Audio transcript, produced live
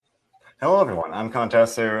Hello, everyone. I'm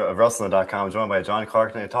Contester of Wrestling.com, joined by John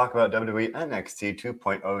Clark, and to talk about WWE NXT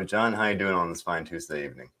 2.0. John, how you doing on this fine Tuesday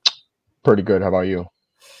evening? Pretty good. How about you?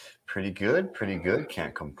 Pretty good.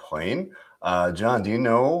 Can't complain. John, do you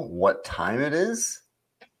know what time it is?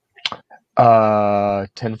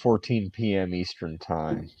 10:14 p.m. Eastern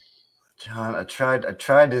time. John, I tried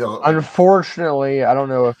to. Unfortunately, I don't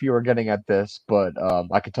know if you were getting at this, but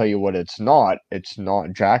I can tell you what it's not. It's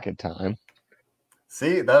not jacket time.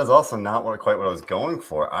 See, that is also not quite what I was going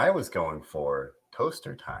for. I was going for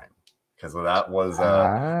toaster time because that was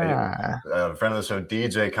Ah, a friend of the show,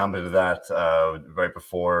 DJ, commented that right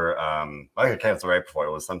before. I can't say right before.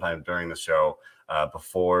 It was sometime during the show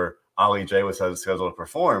before Ali J was scheduled to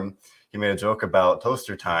perform. He made a joke about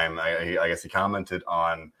toaster time. I guess he commented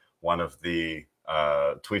on one of the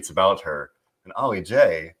tweets about her, and Ali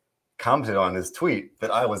J commented on his tweet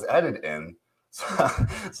that I was edited in.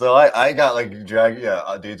 So I got like dragged. Yeah,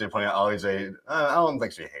 DJ pointing out Ollie J. I don't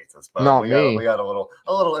think she hates us, but not we got me. a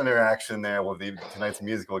little interaction there with tonight's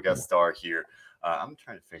musical guest star here. I'm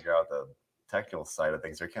trying to figure out the technical side of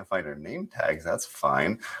things. I can't find her name tags. That's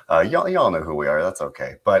fine. Y'all know who we are. That's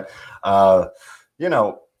okay. But you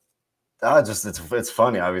know, just it's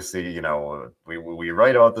funny. Obviously, we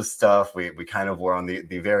write about this stuff. We kind of were on the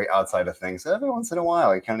very outside of things. Every once in a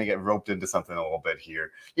while, I kind of get roped into something a little bit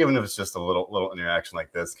here, even if it's just a little interaction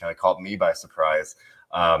like this. Kind of caught me by surprise.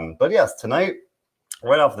 But yes, tonight,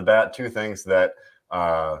 right off the bat, two things that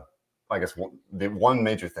I guess the one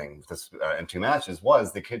major thing this in two matches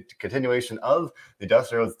was the continuation of the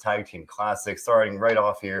Dusty Rhodes Tag Team Classic, starting right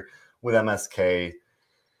off here with MSK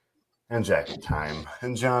and jacket time.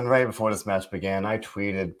 And John, right before this match began, I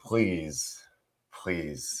tweeted, please,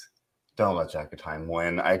 don't let jacket time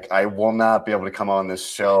win. I will not be able to come on this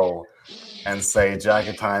show and say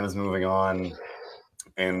jacket time is moving on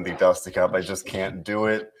in the Dusty Cup. I just can't do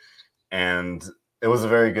it. And it was a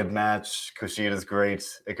very good match. Kushida's great.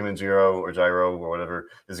 Ikemen Jiro or whatever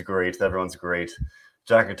is great. Everyone's great.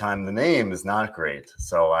 Jacket time, the name is not great.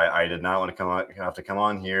 So I did not want to have to come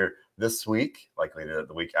on here this week, likely the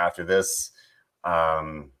week after this,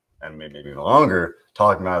 and maybe even longer,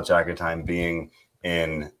 talking about Jacket Time being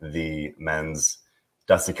in the men's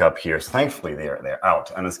Dusty Cup here. So thankfully they're out.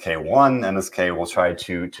 MSK won. MSK will try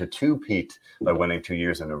to two-peat by winning 2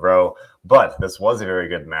 years in a row. But this was a very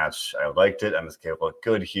good match. I liked it. MSK looked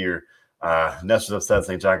good here. Nessa's upset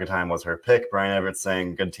saying Jacket Time was her pick. Brian Everett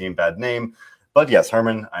saying good team, bad name. But yes,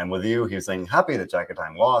 Herman, I'm with you. He was saying happy that Jacket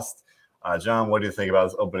Time lost. John, what do you think about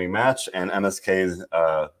this opening match and MSK's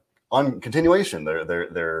on continuation,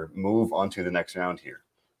 their move onto the next round here?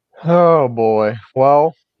 Oh boy.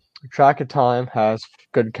 Well, jacket time has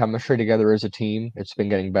good chemistry together as a team. It's been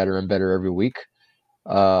getting better and better every week.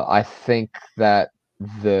 I think that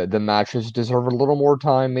the matches deserve a little more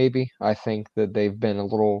time, maybe. I think that they've been a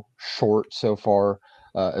little short so far,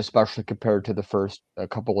 especially compared to the first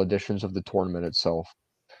couple editions of the tournament itself.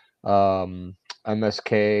 Um,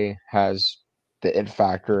 MSK has the it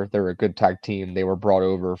factor. They're a good tag team. They were brought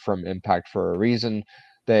over from Impact for a reason.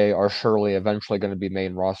 They are surely eventually going to be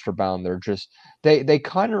main roster bound. They're just they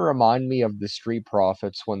kind of remind me of the Street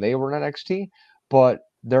Profits when they were in NXT, but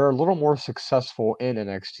they're a little more successful in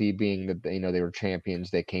NXT, being that they were champions.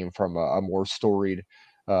 They came from a more storied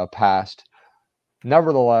past.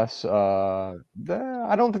 Nevertheless, I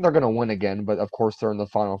don't think they're going to win again, but of course they're in the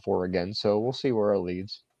Final Four again, so we'll see where it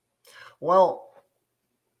leads. Well,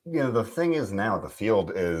 the thing is now the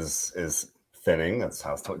field is thinning. That's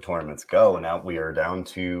how tournaments go. And now we are down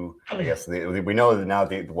to, I guess, we know that now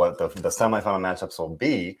what the semifinal matchups will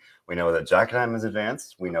be. We know that Jacket Time is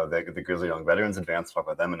advanced. We know that the Grizzly Young Veterans advanced. We'll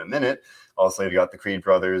talk about them in a minute. Also, you've got the Creed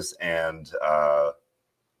brothers and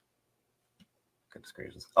goodness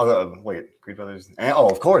gracious. Oh, wait, Creed Brothers. And,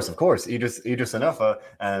 of course. Idris Enofa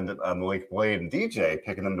and Malik Blade and DJ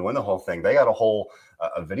picking them to win the whole thing. They got a whole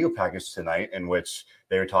a video package tonight in which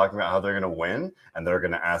they were talking about how they're going to win and they're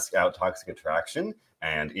going to ask out Toxic Attraction.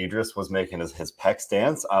 And Idris was making his pec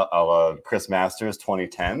stance a la Chris Masters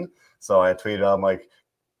 2010. So I tweeted, I'm like,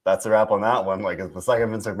 that's a wrap on that one. Like, the second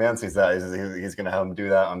Vince McMahon sees that, he's going to have him do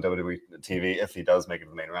that on WWE TV if he does make it to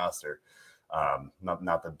the main roster.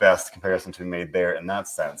 Not the best comparison to be made there in that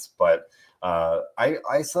sense, but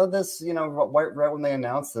I saw this, right when they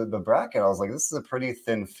announced the bracket, I was like, this is a pretty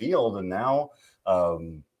thin field, and now,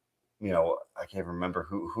 I can't remember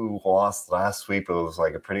who lost last week, but it was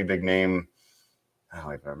like a pretty big name. I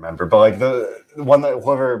don't even remember, but like the one that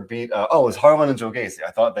whoever beat, it was Harlan and Joe Gacy.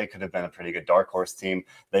 I thought they could have been a pretty good dark horse team.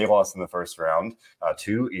 They lost in the first round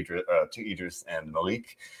to Idris and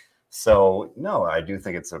Malik. So, no, I do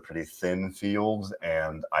think it's a pretty thin field,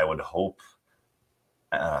 and I would hope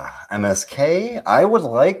MSK, I would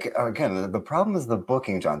like, again, the problem is the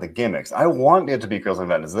booking, John, the gimmicks. I want it to be Girls and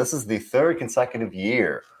Veterans. This is the third consecutive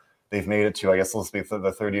year they've made it to, I guess this will be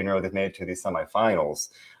the third year in a row they've made it to the semifinals.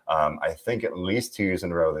 I think at least 2 years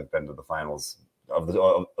in a row they've been to the finals of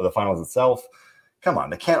the finals itself. Come on,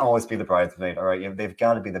 they can't always be the bridesmaid. All right, they've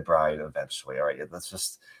got to be the bride eventually. All right, let's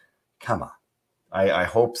just, come on. I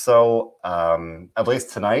hope so. At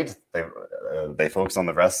least tonight, they focused on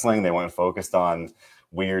the wrestling. They weren't focused on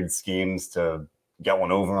weird schemes to get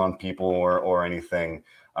one over on people or anything.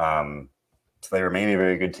 So they remain a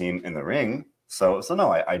very good team in the ring. So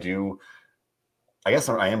no, I do. I guess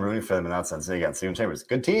I am rooting for them in that sense. Again, Stephen Chambers,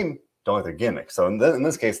 good team. Don't like their gimmick. So in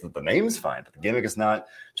this case, the name's fine, but the gimmick is not.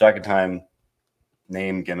 Jack and Time,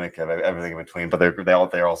 name, gimmick, everything in between. But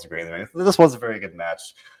they're also great in the ring. This was a very good match.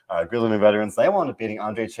 Grizzly Veterans, they wound up beating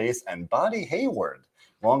Andre Chase and Buddy Hayward,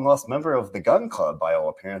 long lost member of the Gun Club by all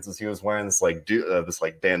appearances. He was wearing this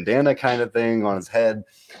bandana kind of thing on his head,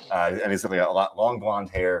 and he's got a lot long blonde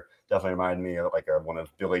hair. Definitely reminded me of one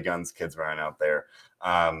of Billy Gunn's kids running out there.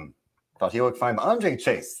 Thought he looked fine. But Andre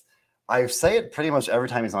Chase, I say it pretty much every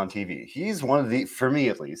time he's on TV. He's one of the, for me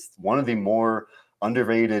at least, one of the more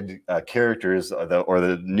underrated characters or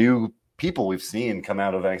the new people we've seen come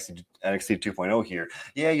out of NXT 2.0 here.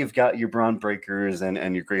 Yeah, you've got your Braun Breakers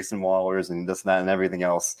and your Grayson Wallers and this and that and everything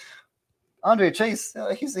else. Andre Chase,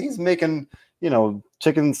 he's making,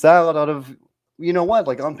 chicken salad out of, what?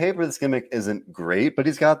 Like on paper, this gimmick isn't great, but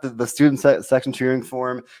he's got the student section cheering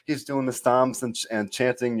for him. He's doing the stomps and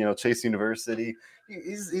chanting, Chase University.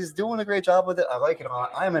 He's doing a great job with it. I like it.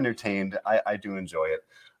 I'm entertained. I do enjoy it.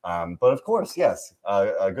 But of course, yes,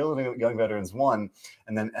 Good Young Veterans won,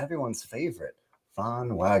 and then everyone's favorite,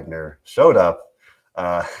 Von Wagner, showed up.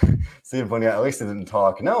 Stephen Pontiac, at least he didn't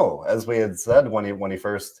talk. No, as we had said when he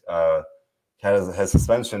first had his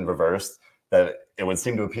suspension reversed, that it would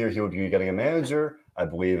seem to appear he would be getting a manager. I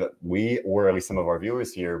believe we, or at least some of our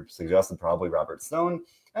viewers here, suggested probably Robert Stone.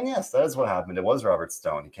 And yes, that is what happened. It was Robert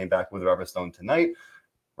Stone. He came back with Robert Stone tonight.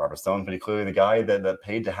 Robert Stone, pretty clearly the guy that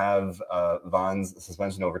paid to have Von's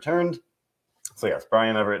suspension overturned. So yes,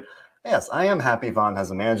 Brian Everett. Yes, I am happy Von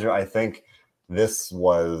has a manager. I think this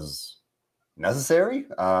was necessary,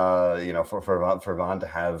 for Von to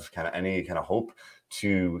have kind of any kind of hope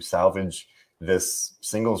to salvage this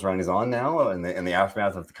singles run he's on now in the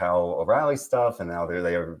aftermath of the Kyle O'Reilly stuff, and now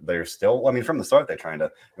they're still. I mean, from the start they're trying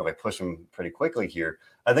to really push him pretty quickly here.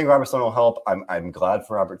 I think Robert Stone will help. I'm glad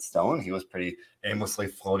for Robert Stone. He was pretty aimlessly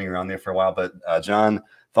floating around there for a while. But John,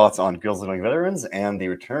 thoughts on Girls Living Veterans and the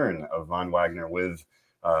return of Von Wagner with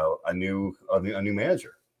a new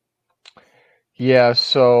manager? Yeah,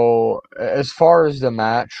 so as far as the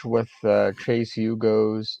match with Chase U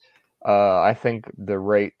goes, I think the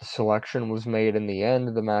right selection was made in the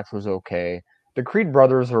end. The match was okay. The Creed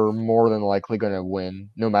brothers are more than likely going to win,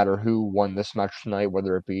 no matter who won this match tonight,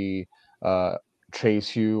 whether it be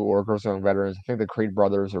Chase U or Girls Young Veterans. I think the Creed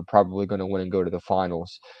brothers are probably going to win and go to the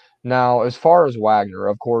finals. Now, as far as Wagner,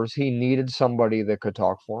 of course, he needed somebody that could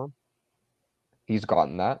talk for him. He's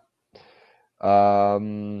gotten that.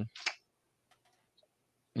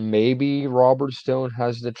 Maybe Robert Stone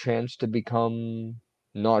has the chance to become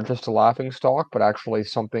not just a laughing stock, but actually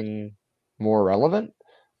something more relevant.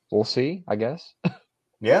 We'll see, I guess.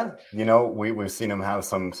 Yeah, we've seen him have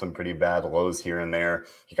some pretty bad lows here and there.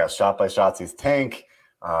 He got shot by Shotzi's tank.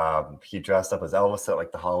 He dressed up as Elvis at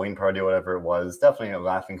like the Halloween party or whatever it was. Definitely a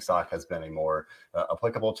laughing stock has been a more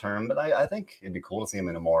applicable term, but I think it'd be cool to see him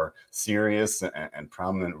in a more serious and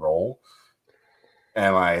prominent role.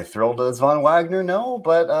 Am I thrilled as Von Wagner? No,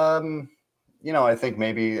 but I think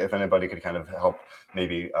maybe if anybody could kind of help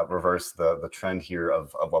maybe reverse the trend here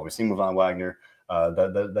of what we've seen with Von Wagner,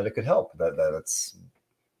 that it could help. That it's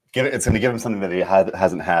going to give him something that he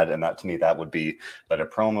hasn't had, and that to me that would be better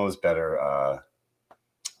promos, better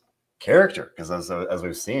character. Because as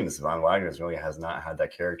we've seen, Von Wagner really has not had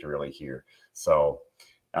that character really here. So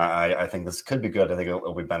I think this could be good. I think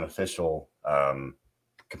it'll be beneficial.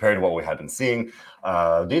 Compared to what we had been seeing.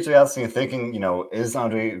 DJ asking and thinking, is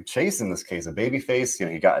Andre Chase in this case a babyface?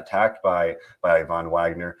 He got attacked by Von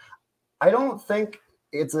Wagner. I don't think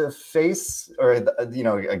it's a face or a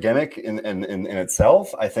gimmick in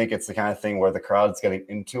itself. I think it's the kind of thing where the crowd's getting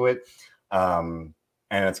into it.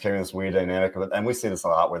 And it's carrying this weird dynamic. And we see this a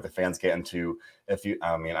lot where the fans get into, I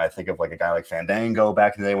think of like a guy like Fandango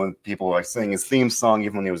back in the day when people were like singing his theme song,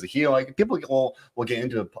 even when he was a heel. Like people will get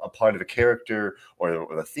into a part of a character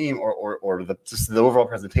or the theme or just the overall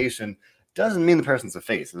presentation. Doesn't mean the person's a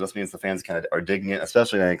face. It just means the fans kind of are digging it,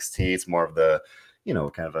 especially in NXT. It's more of the,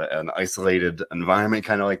 kind of an isolated environment,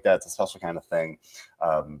 kind of like that. It's a special kind of thing.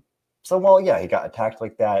 So while, yeah, he got attacked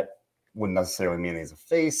like that, wouldn't necessarily mean he's a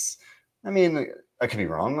face. I mean, I could be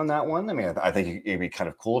wrong on that one. I mean, I think it'd be kind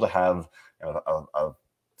of cool to have a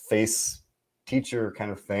face teacher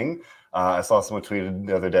kind of thing. I saw someone tweeted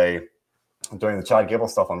the other day during the Chad Gable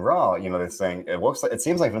stuff on Raw. They're saying it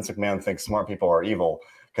seems like Vince McMahon thinks smart people are evil,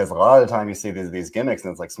 because a lot of the time you see these gimmicks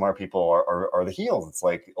and it's like smart people are the heels. It's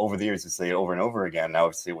like over the years you see it over and over again. Now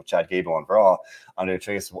we see with Chad Gable on Raw, Andre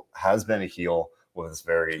Chase has been a heel with this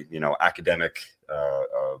very academic,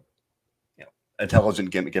 intelligent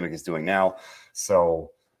gimmick he's doing now.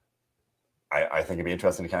 So I think it'd be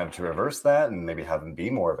interesting to kind of to reverse that and maybe have him be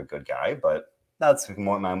more of a good guy. But that's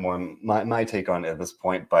more my take on it at this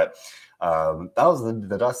point. But that was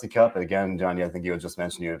the Dusty Cup. And again, Johnny, I think you had just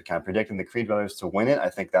mentioned you kind of predicting the Creed brothers to win it. I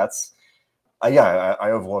think that's I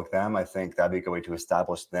overlook them. I think that'd be a good way to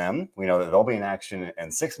establish them. We know that they'll be in action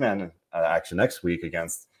and 6-man action next week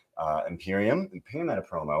against Imperium. Imperium had a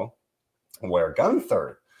promo where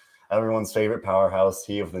Gunther, everyone's favorite powerhouse,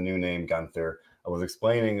 he of the new name Gunther, was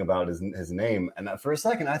explaining about his name. And for a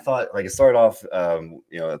second, I thought, like, it started off,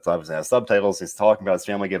 it's obviously has subtitles. He's talking about his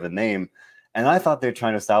family given name. And I thought they're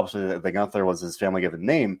trying to establish that Gunther was his family given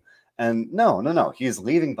name. And no. He's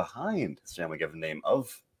leaving behind his family given name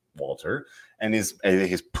of Walter. And he's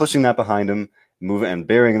pushing that behind him, moving and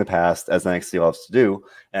burying the past, as NXT loves to do,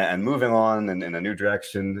 and moving on in a new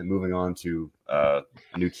direction, and moving on to a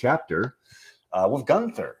new chapter with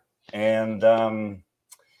Gunther. And I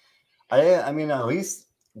mean, at least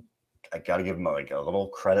I got to give them like a little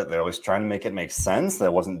credit. They're always trying to make it make sense.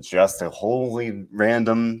 That wasn't just a wholly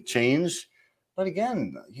random change. But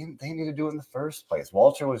again, they need to do it in the first place.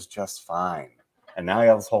 Walter was just fine. And now you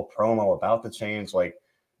have this whole promo about the change. Like,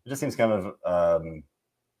 it just seems kind of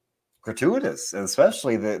gratuitous, and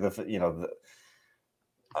especially the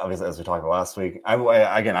obviously, as we talked about last week. I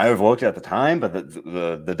overlooked it at the time, but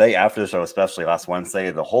the day after the show, especially last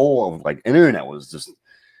Wednesday, the whole like internet was just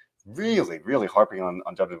really, really harping on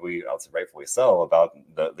WWE, I'd say rightfully so, about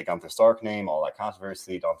the Gunther Stark name, all that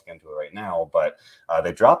controversy. Don't get into it right now, but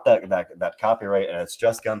they dropped that copyright, and it's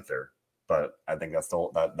just Gunther. But I think that's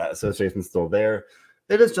still that association's still there.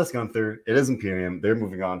 It is just Gunther. It is Imperium. They're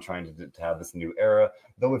moving on, trying to have this new era.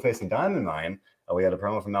 They'll be facing Diamond Mine. We had a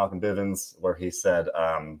promo from Malcolm Bivens where he said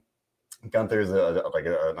Gunther's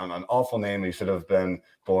an awful name. He should have been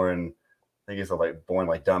born. I think he said born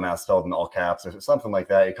like dumbass, spelled in all caps or something like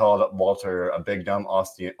that. He called Walter a big dumb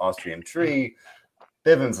Austrian tree.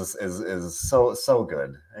 Bivens is so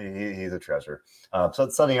good. He's a treasure. So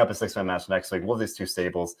it's setting up a 6-man match next week with these two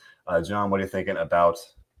stables. John, what are you thinking about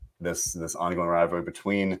this ongoing rivalry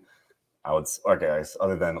between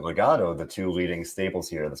other than Legado, the two leading stables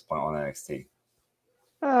here at this point on NXT?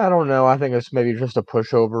 I don't know. I think it's maybe just a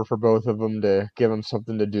pushover for both of them to give them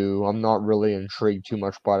something to do. I'm not really intrigued too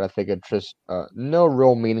much by it. I think it's just no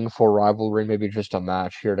real meaningful rivalry. Maybe just a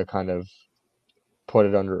match here to kind of put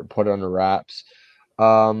it under wraps.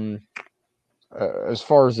 As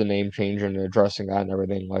far as the name change and addressing that and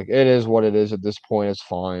everything, like, it is what it is at this point. It's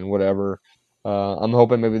fine, whatever. I'm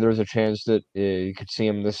hoping maybe there's a chance that you could see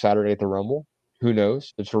him this Saturday at the Rumble. Who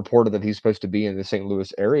knows? It's reported that he's supposed to be in the St.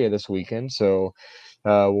 Louis area this weekend, so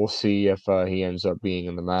we'll see if he ends up being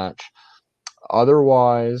in the match.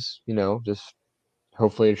 Otherwise, just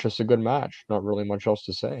hopefully it's just a good match. Not really much else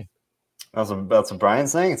to say. That's what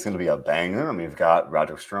Brian's saying. It's going to be a banger. I mean, we've got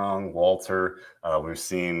Roderick Strong, Walter. We've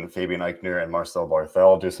seen Fabian Eichner and Marcel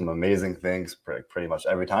Barthel do some amazing things pretty much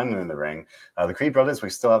every time they're in the ring. The Creed brothers, we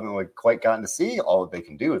still haven't quite gotten to see all that they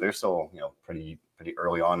can do. They're still, pretty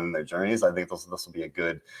early on in their journeys. I think this will be a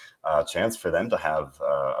good chance for them to have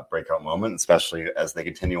a breakout moment, especially as they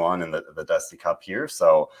continue on in the Dusty Cup here.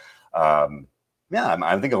 So, I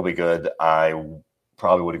think it'll be good. I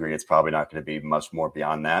probably would agree it's probably not going to be much more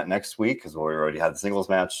beyond that next week, because we already had the singles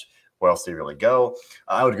match. Where else do you really go?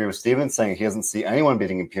 I would agree with Steven saying he doesn't see anyone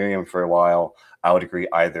beating Imperium for a while. I would agree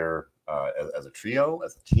either as a trio,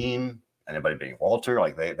 as a team, anybody beating Walter.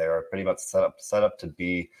 Like, they are pretty much set up to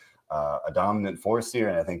be a dominant force here,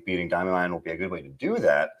 and I think beating Diamond Mine will be a good way to do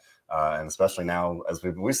that. And especially now, as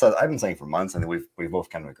we said, I've been saying for months, and we've both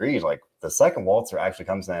kind of agreed, like, the second Walter actually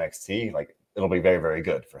comes to NXT, like, it'll be very, very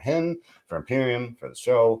good for him, for Imperium, for the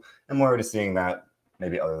show. And we're already seeing that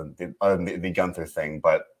maybe other than the Gunther thing.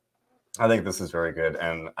 But I think this is very good.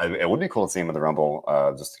 And it would be cool to see him at the Rumble,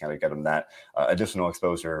 just to kind of get him that additional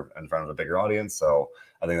exposure in front of a bigger audience. So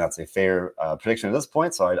I think that's a fair prediction at this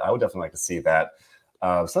point. So I would definitely like to see that.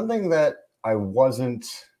 Something that I wasn't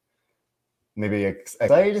maybe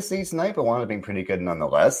excited to see tonight, but wanted to be pretty good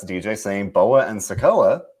nonetheless. DJ saying Boa and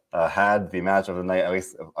Sikoa had the match of the night, at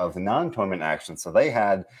least of the non-tournament action. So they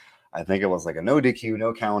had I think it was like a no DQ,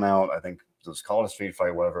 no count out. I think it was called a street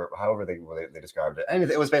fight, whatever, however they described it.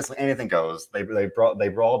 Anything, it was basically anything goes. They brawled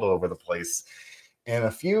all over the place in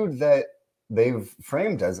a feud that they've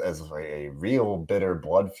framed as a real bitter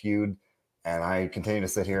blood feud. And I continue to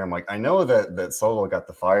sit here. I'm like, I know that Solo got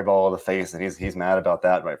the fireball in the face, and he's mad about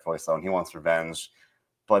that, rightfully so, and he wants revenge.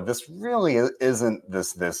 But this really isn't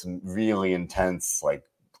this really intense like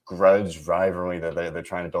grudge rivalry that they're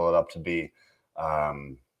trying to build it up to be.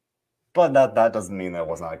 But that doesn't mean that it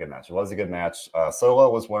was not a good match. It was a good match. Solo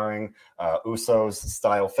was wearing Usos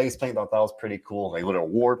style face paint. Thought that was pretty cool. Like little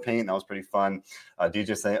war paint. That was pretty fun.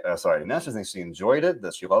 Nash saying she enjoyed it.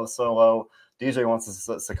 That she loves Solo. DJ wants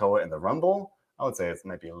to Sikoa in the Rumble. I would say it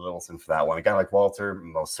might be a little soon for that one. A guy like Walter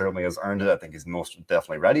most certainly has earned it. I think he's most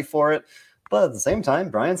definitely ready for it. But at the same time,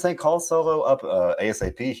 Brian St. calls Solo up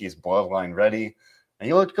ASAP. He's bloodline ready. And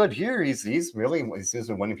he looked good here. He's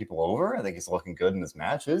been winning people over. I think he's looking good in his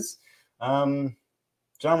matches. John,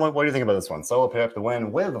 what do you think about this one? Solo picked up the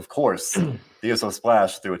win with, of course, the Uso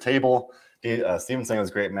splash through a table. Steven saying it was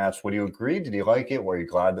a great match. Would you agree? Did you like it? Were you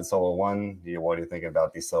glad that Solo won? What do you think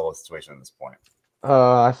about the Solo situation at this point?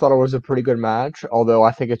 I thought it was a pretty good match, although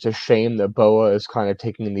I think it's a shame that Boa is kind of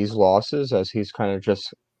taking these losses as he's kind of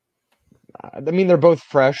just. I mean, they're both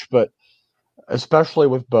fresh, but especially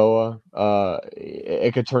with Boa,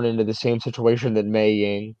 it could turn into the same situation that Mei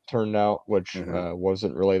Ying turned out, which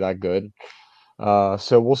wasn't really that good.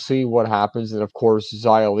 So we'll see what happens. And of course,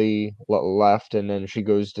 Xia Li left, and then she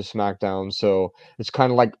goes to SmackDown. So it's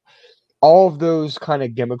kind of like all of those kind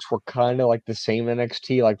of gimmicks were kind of like the same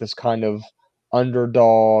NXT, like this kind of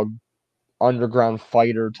underdog, underground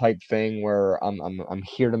fighter type thing where I'm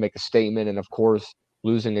here to make a statement, and of course,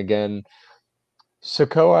 losing again.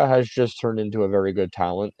 Sikoa has just turned into a very good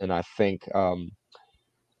talent, and I think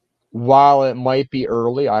while it might be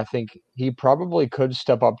early, I think he probably could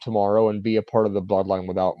step up tomorrow and be a part of the bloodline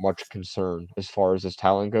without much concern as far as his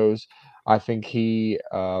talent goes. I think he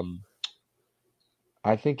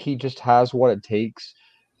just has what it takes.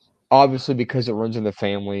 Obviously, because it runs in the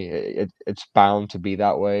family, it's bound to be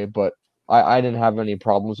that way. But I didn't have any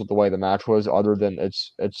problems with the way the match was, other than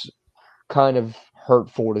it's kind of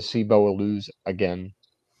hurtful to see Boa lose again.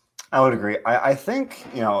 I would agree. I think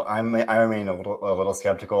I remain a little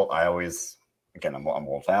skeptical. I always, again, I'm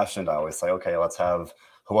old fashioned. I always say, okay, let's have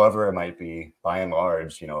whoever it might be. By and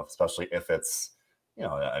large, especially if it's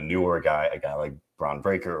a newer guy, a guy like Braun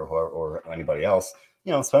Breaker or anybody else.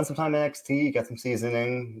 Spend some time in NXT, get some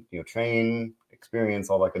seasoning, train, experience,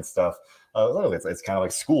 all that good stuff. It's kind of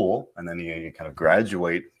like school, and then you kind of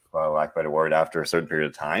graduate, for lack of a better word, after a certain period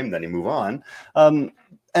of time. Then you move on.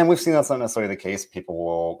 And we've seen that's not necessarily the case. People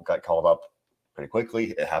will get called up pretty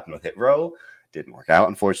quickly. It happened with Hit Row. Didn't work out,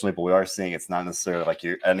 unfortunately, but we are seeing it's not necessarily like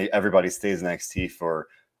everybody stays in NXT for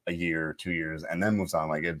a year, 2 years, and then moves on.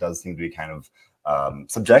 Like it does seem to be kind of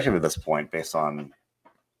subjective at this point, based on,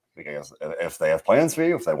 I guess, if they have plans for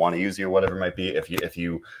you, if they want to use you, whatever it might be. If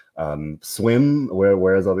you swim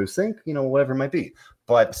whereas others sink, whatever it might be.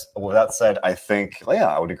 But with that said, I think,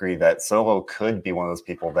 I would agree that Solo could be one of those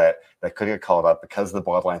people that could get called up because the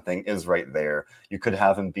bloodline thing is right there. You could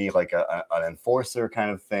have him be like an enforcer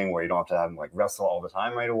kind of thing where you don't have to have him like wrestle all the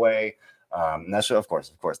time right away. Nesha, of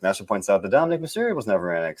course. Nesha points out that Dominic Mysterio was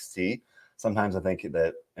never in NXT. Sometimes I think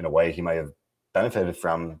that in a way he might have benefited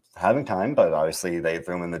from having time, but obviously they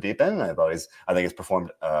threw him in the deep end. I think it's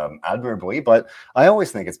performed admirably, but I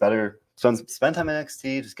always think it's better spend time in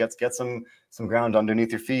NXT, just get some ground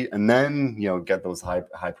underneath your feet, and then get those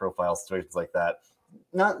high profile situations like that.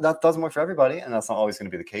 That doesn't work for everybody, and that's not always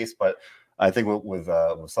going to be the case. But I think with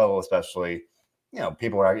Solo especially,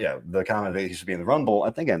 people are the comment that he should be in the Rumble.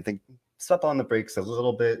 I think step on the brakes a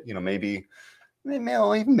little bit. Maybe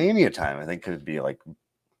even Mania time. I think could be like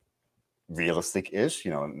realistic-ish,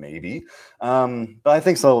 maybe. But I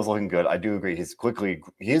think Solo's looking good. I do agree. He is quickly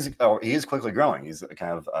growing. He's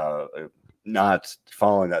kind of not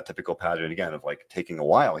following that typical pattern again of like taking a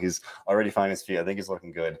while. He's already finding his feet. I think he's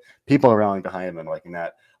looking good. People are rallying behind him and liking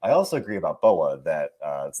that. I also agree about Boa that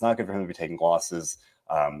it's not good for him to be taking losses.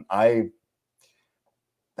 I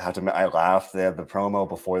laughed. They had the promo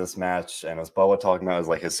before this match, and it was Boa talking about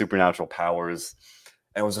like his supernatural powers.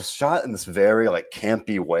 And it was a shot in this very like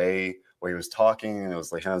campy way where he was talking and it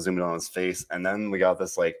was like kind of zooming on his face. And then we got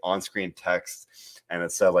this like on-screen text and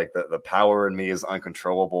it said like the power in me is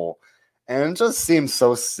uncontrollable. And it just seems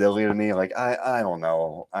so silly to me. Like, I don't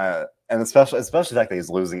know. And especially the fact that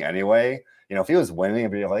he's losing anyway. If he was winning,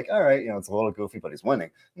 it'd be like, all right, it's a little goofy, but he's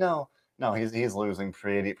winning. No, he's losing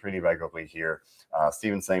pretty regularly here.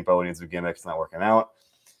 Steven saying Bo needs a gimmick. It's not working out.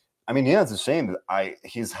 I mean, it's a shame that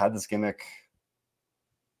he's had this gimmick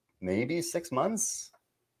maybe 6 months,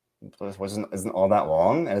 which isn't all that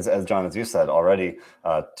long. As John, as you said already,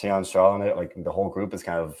 Tian Shaw and it, like the whole group is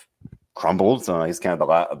kind of crumbled. So he's kind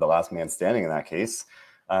of the last man standing in that case.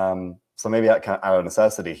 So maybe out of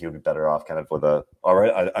necessity, he would be better off kind of with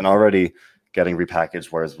an already getting repackaged,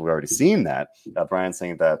 whereas we've already seen that. Brian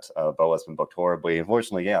saying that Bo has been booked horribly.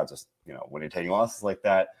 Unfortunately, yeah, just when you're taking losses like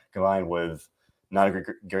that, combined with not a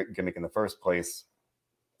great gimmick in the first place,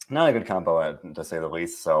 not a good combo to say the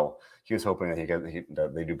least. So he was hoping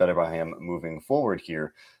that they do better by him moving forward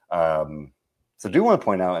here. So do want to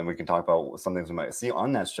point out, and we can talk about some things we might see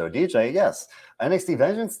on that show. DJ, yes, NXT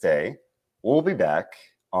Vengeance Day will be back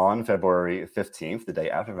on February 15th, the day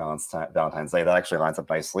after Valentine's Day. That actually lines up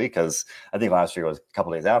nicely because I think last year was a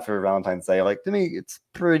couple days after Valentine's Day. Like, to me, it's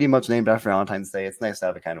pretty much named after Valentine's Day. It's nice to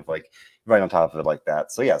have it kind of like right on top of it like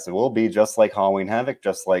that. So yes, it will be just like Halloween Havoc,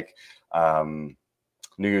 just like New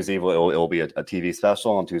Year's Eve. It'll be a TV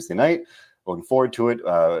special on Tuesday night. Looking forward to it.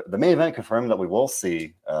 The main event confirmed that we will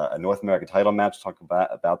see a North American title match. Talk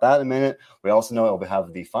about that in a minute. We also know it will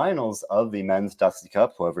have the finals of the men's Dusty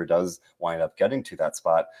Cup. Whoever does wind up getting to that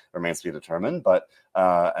spot remains to be determined. But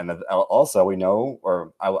and also we know,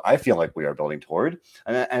 or I feel like we are building toward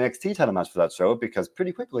an NXT title match for that show, because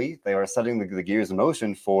pretty quickly they are setting the gears in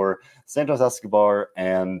motion for Santos Escobar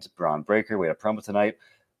and Bron Breakker. We had a promo tonight.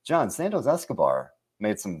 John, Santos Escobar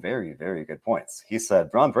made some very, very good points. He said,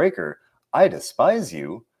 Bron Breakker, I despise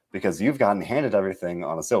you because you've gotten handed everything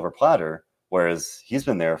on a silver platter, whereas he's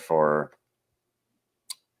been there for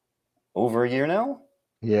over a year now.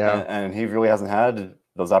 Yeah. And he really hasn't had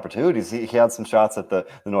those opportunities. He had some shots at the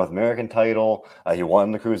North American title. He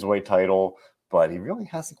won the Cruiserweight title, but he really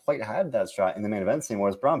hasn't quite had that shot in the main event scene,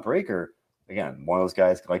 whereas Bron Breakker, again, one of those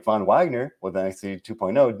guys like Von Wagner with NXT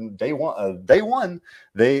 2.0, day one,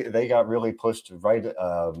 they got really pushed right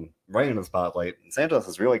into the spotlight. Santos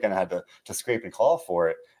has really kind of had to scrape and claw for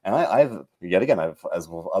it. And I've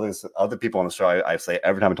as other people on the show, I say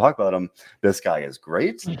every time I talk about him, this guy is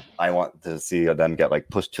great. I want to see them get like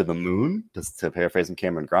pushed to the moon, just to paraphrase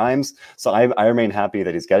Cameron Grimes. So I remain happy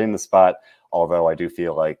that he's getting the spot. Although I do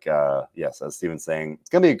feel like, yes, as Steven's saying, it's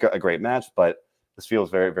going to be a great match, but this feels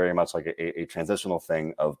very, very much like a transitional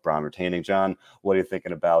thing of Bron retaining. John, what are you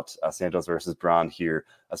thinking about Santos versus Bron here,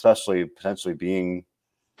 especially potentially being,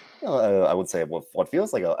 I would say, what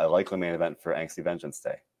feels like a likely main event for NXT Vengeance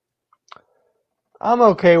Day? I'm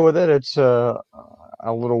okay with it. It's a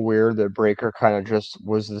little weird that Breakker kind of just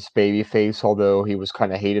was this baby face, although he was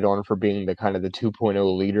kind of hated on for being the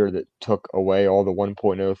 2.0 leader that took away all the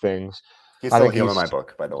 1.0 things. He's still heel in my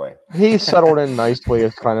book, by the way. He's settled in nicely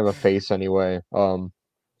as kind of a face anyway.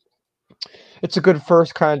 It's a good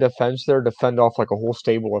first kind of defense there to fend off like a whole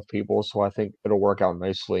stable of people, so I think it'll work out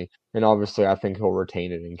nicely. And obviously, I think he'll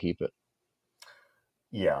retain it and keep it.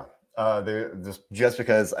 Yeah. Just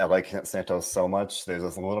because I like Santos so much, there's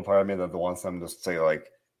this little part of me that wants them to say like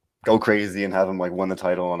go crazy and have him like win the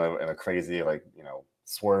title in a crazy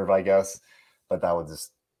swerve, I guess. But that would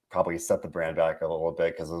just probably set the brand back a little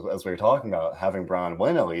bit, because as we were talking about, having Bron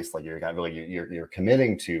win, at least like you're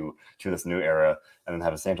committing to this new era, and then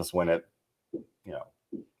having Santos win it,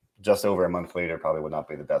 just over a month later probably would not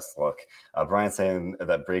be the best look. Brian saying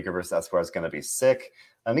that Breakker versus Escobar is going to be sick.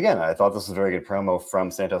 And again, I thought this was a very good promo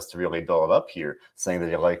from Santos to really build it up here, saying that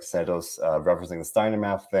he liked Santos referencing the Steiner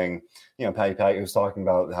Math thing. Patty was talking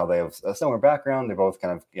about how they have a similar background. They both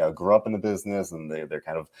kind of grew up in the business, and they're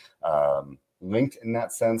kind of linked in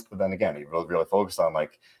that sense. But then again, he really focused on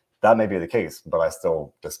like, that may be the case, but I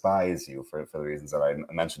still despise you for the reasons that I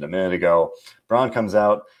mentioned a minute ago. Bron comes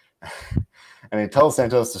out and he tells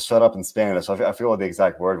Santos to shut up in Spanish. I feel what the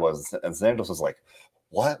exact word was. And Santos was like,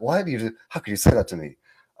 what? Why do you? How could you say that to me?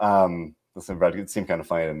 It seemed kind of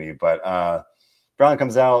funny to me. But Bron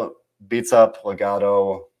comes out, beats up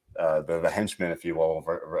Legado, the henchman, if you will,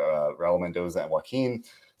 Raul Mendoza and Joaquin,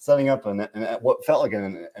 setting up what felt like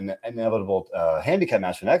an inevitable handicap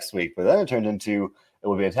match for next week. But then it turned into, it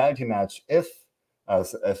would be a tag team match if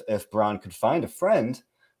Bron could find a friend.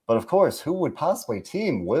 But of course, who would possibly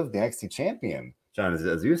team with the NXT champion? John,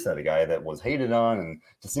 as you said, a guy that was hated on and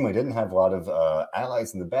just seemed like didn't have a lot of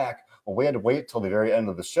allies in the back. Well, we had to wait till the very end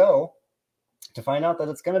of the show to find out that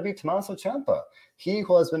it's going to be Tommaso Ciampa. He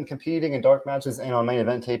who has been competing in dark matches and on main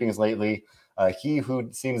event tapings lately. He who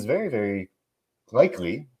seems very, very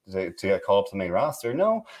likely to get called up to the main roster.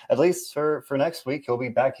 No, at least for next week, he'll be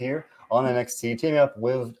back here on NXT, teaming up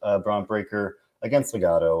with Bron Breakker against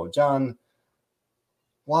Legado. John,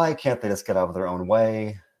 why can't they just get out of their own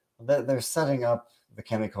way? They're setting up the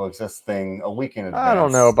Can They Coexist thing a week in advance. I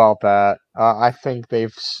don't know about that. I think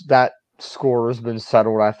that score has been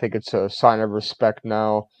settled. I think it's a sign of respect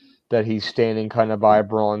now. that he's standing kind of by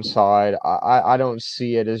Braun's side. I don't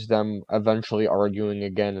see it as them eventually arguing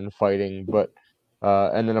again and fighting, but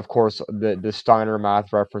and then of course the Steiner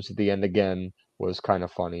math reference at the end again was kind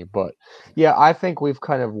of funny. But yeah, I think we've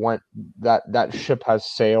kind of went that ship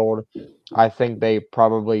has sailed. I think they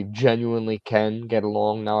probably genuinely can get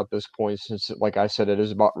along now at this point, since like I said, it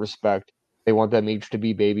is about respect. They want them each to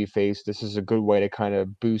be babyface. This is a good way to kind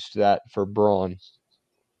of boost that for Braun.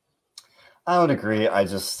 I would agree.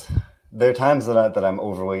 There are times that I'm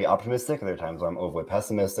overly optimistic. There are times I'm overly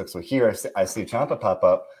pessimistic. So here I see Ciampa pop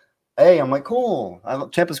up. Hey, I'm like, cool.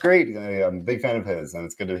 Ciampa's great. I'm a big fan of his, and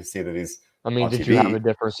it's good to see that he's I mean, on did TV. you have a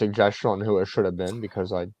different suggestion on who it should have been?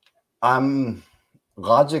 Because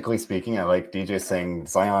logically speaking, I like DJ saying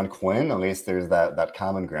Zion Quinn. At least there's that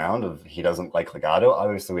common ground of he doesn't like Legado.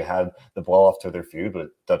 Obviously, we had the blow off to their feud, but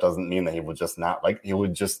that doesn't mean that he would just not like. He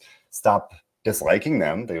would just stop disliking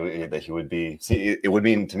them. That he would be. See, it would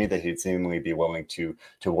mean to me that he'd seemingly be willing to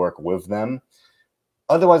work with them.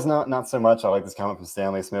 Otherwise, not so much. I like this comment from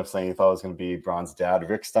Stanley Smith saying he thought it was going to be Braun's dad,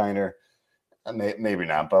 Rick Steiner. Maybe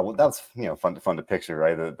not, but that's fun to picture,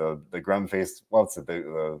 right? The Grem face, what's it?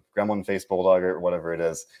 The Gremlin face bulldog or whatever it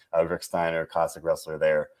is. Rick Steiner, classic wrestler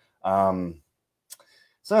there.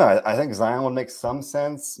 So I think Zion would make some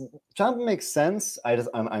sense. Ciampa makes sense.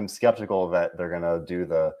 I'm skeptical that they're gonna do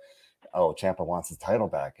Ciampa wants his title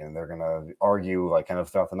back, and they're gonna argue like kind of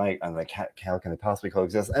throughout the night, and like how can they possibly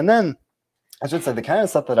coexist? And then I should say they kind of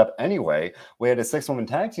set that up anyway. We had a 6-woman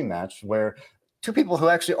tag team match where two people who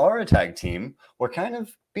actually are a tag team were kind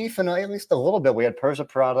of beefing at least a little bit. We had Persia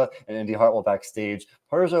Pirotta and Indy Hartwell backstage.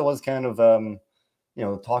 Persia was kind of, talking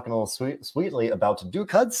a little sweetly about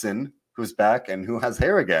Duke Hudson, who's back and who has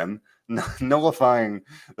hair again, nullifying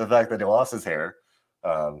the fact that he lost his hair.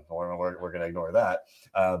 We're going to ignore that.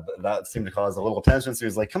 But that seemed to cause a little tension. So he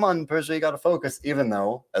was like, come on, Persia, you got to focus. Even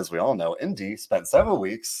though, as we all know, Indy spent several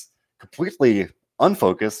weeks completely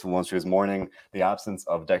unfocused when she was mourning the absence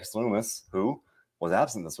of Dex Loomis, who was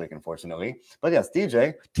absent this week, unfortunately. But yes,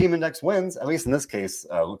 DJ, Team Index wins, at least in this case,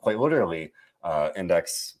 quite literally, Team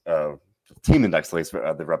Index, at least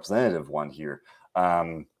the representative one here.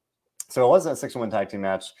 So it was a 6-1 tag team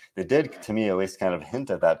match. They did, to me, at least kind of hint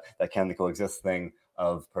at that can they coexist thing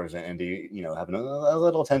of Persia and Indy, having a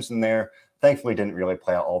little tension there. Thankfully, didn't really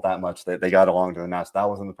play out all that much. They got along during the match. That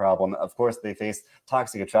wasn't the problem. Of course, they faced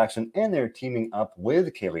Toxic Attraction, and they're teaming up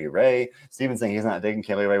with Kaylee Ray. Steven saying he's not digging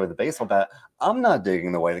Kaylee Ray with a baseball bat. I'm not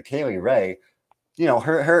digging the way that Kaylee Ray,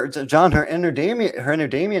 her inner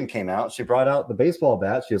Damien came out. She brought out the baseball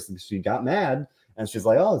bat. She got mad, and she's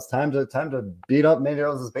like, "Oh, it's time to beat up Mandy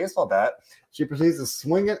Rose's baseball bat." She proceeds to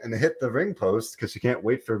swing it and hit the ring post because she can't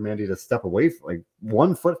wait for Mandy to step away like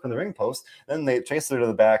 1 foot from the ring post. Then they chase her to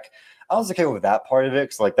the back. I was okay with that part of it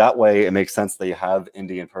because, that way it makes sense that you have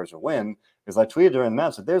Indy and Persia win. Because I tweeted during the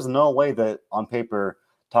match that there's no way that on paper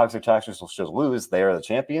Toxic Attraction should lose. They are the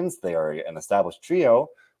champions. They are an established trio.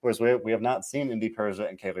 Whereas we have not seen Indy, Persia,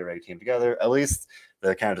 and Kaylee Ray team together. At least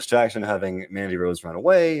the kind of distraction having Mandy Rose run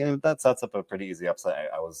away, and that sets up a pretty easy upset.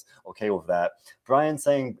 I was okay with that. Brian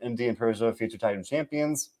saying Indy and Persia future Titan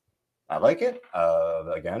champions. I like it.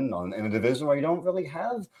 Again, in a division where you don't really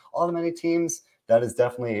have all that many teams, that is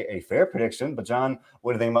definitely a fair prediction. But John,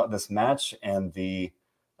 what do you think about this match and the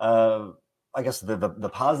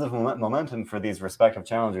positive momentum for these respective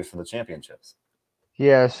challengers for the championships?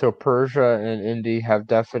 Yeah, so Persia and Indy have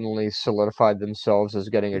definitely solidified themselves as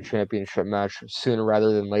getting a championship match sooner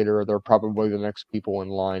rather than later. They're probably the next people in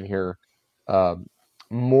line here.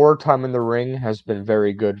 More time in the ring has been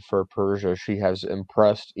very good for Persia. She has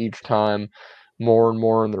impressed each time more and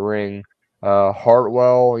more in the ring.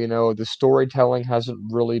 Hartwell, the storytelling hasn't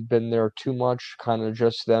really been there too much, kind of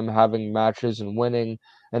just them having matches and winning,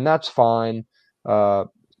 and that's fine.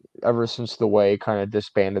 Ever since the Way kind of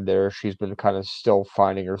disbanded there, she's been kind of still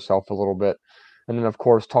finding herself a little bit. And then, of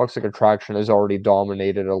course, Toxic Attraction has already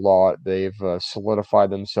dominated a lot. They've solidified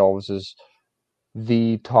themselves as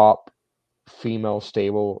the top female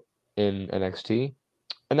stable in NXT,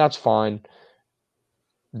 and that's fine.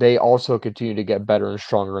 They also continue to get better and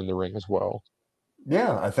stronger in the ring as well.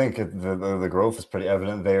 Yeah, I think the growth is pretty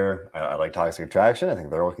evident there. I like Toxic Attraction. I think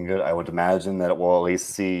they're looking good. I would imagine that we'll at least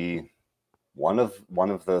see one of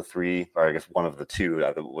the three, or I guess one of the two,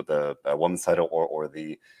 either with the women's title or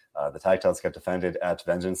the tag titles get defended at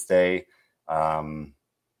Vengeance Day, or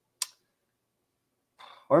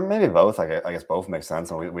maybe both. I guess both make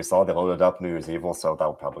sense. And we saw they loaded up New Year's Evil, so that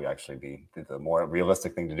would probably actually be the more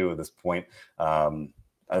realistic thing to do at this point. I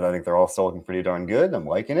think they're all still looking pretty darn good. I'm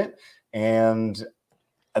liking it, and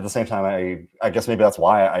at the same time, I guess maybe that's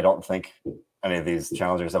why I don't think any of these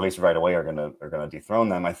challengers, at least right away, are gonna dethrone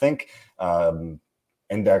them. I think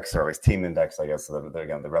Index, or at least Team Index, I guess,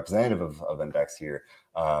 again the representative of Index here.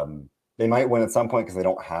 They might win at some point because they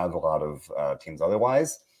don't have a lot of teams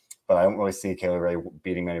otherwise. But I don't really see Kaylee Ray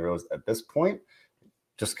beating Mandy Rose at this point,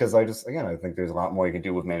 just because I think there's a lot more you can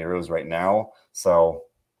do with Mandy Rose right now. So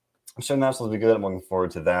I'm sure the Nationals will be good. I'm looking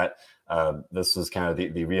forward to that. This was kind of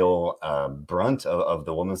the real brunt of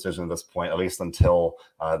the women's division at this point, at least until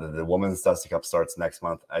the women's Dusty Cup starts next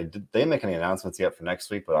month. They didn't make any announcements yet for next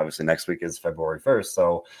week, but obviously next week is February 1st.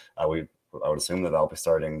 So I would assume that that'll be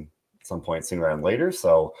starting at some point sooner rather than later.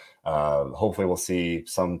 So hopefully we'll see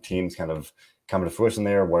some teams kind of come to fruition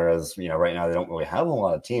there, whereas right now they don't really have a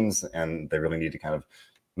lot of teams, and they really need to kind of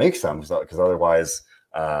make some, because otherwise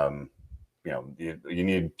you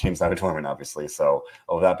need teams to have a tournament, obviously. So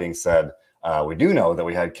with that being said, we do know that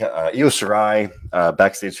we had Io Shirai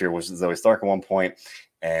backstage here with Zoe Stark at one point,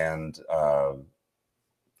 and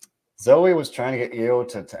Zoe was trying to get Io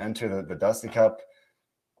to enter the Dusty Cup.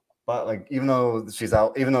 But even though Zoe's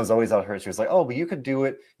out hurt, she was like, "Oh, but you could do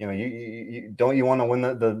it. You don't you want to win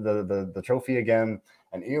the trophy again?"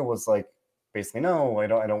 And Io was like, basically, "No, I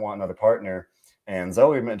don't want another partner." And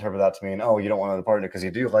Zoe interpreted that to mean, "Oh, you don't want another partner because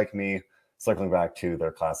you do like me." Circling back to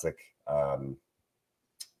their classic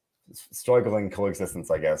struggling coexistence,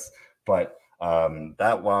 I guess. But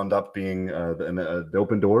that wound up being the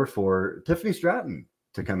open door for Tiffany Stratton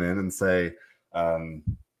to come in and say,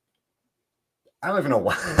 I don't even know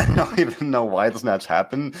why. I don't even know why this match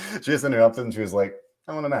happened. She just interrupted and she was like,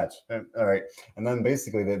 "I want a match." All right. And then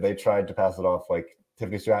basically they tried to pass it off like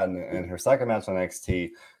Tiffany Stratton in her second match on NXT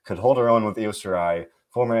could hold her own with Io Shirai,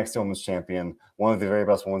 former NXT Women's Champion, one of the very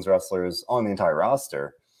best women's wrestlers on the entire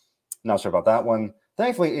roster. Not sure about that one.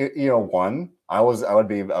 Thankfully, Io won. I would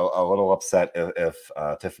be a little upset if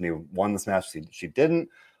Tiffany won this match. She didn't.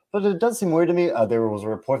 But it does seem weird to me. There was a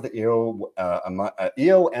report that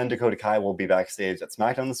Io and Dakota Kai will be backstage at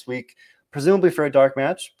SmackDown this week, presumably for a dark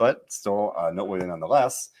match, but still noteworthy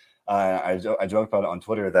nonetheless. I joked about it on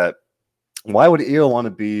Twitter that why would Io want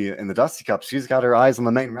to be in the Dusty Cup? She's got her eyes on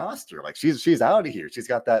the main roster. Like she's out of here. She's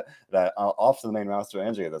got that off to the main roster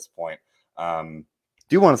energy at this point.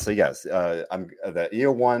 Do want to say yes. That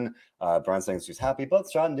Io won. Brian saying she's happy, but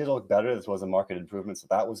Stratton did look better. This was a market improvement, so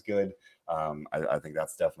that was good. I think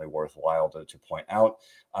that's definitely worthwhile to point out.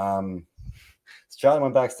 Stratton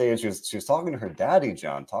went backstage. She was talking to her daddy,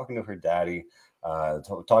 John. Talking about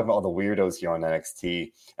all the weirdos here on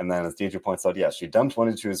NXT. And then as Deidre points out, she dumped one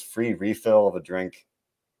into his free refill of a drink.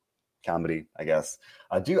 Comedy, I guess.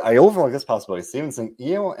 I overlook this possibility. Stevenson,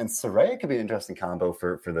 Io, and Saraya could be an interesting combo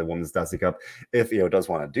for the Women's Dusty Cup if Io does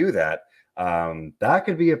want to do that. That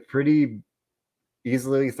could be a pretty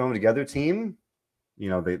easily thrown together team.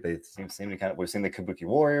 They seem to kind of. We've seen the Kabuki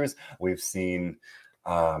Warriors. We've seen.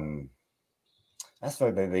 That's why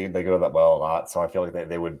they go that well a lot. So I feel like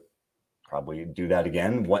they would probably do that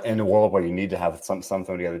again. What in a world where you need to have some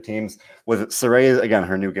thrown together teams with Saraya again,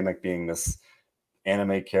 her new gimmick being this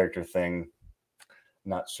anime character thing.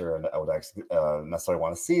 Not sure I would actually necessarily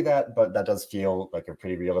want to see that, but that does feel like a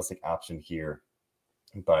pretty realistic option here.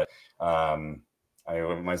 But I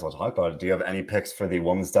might as well talk about it. Do you have any picks for the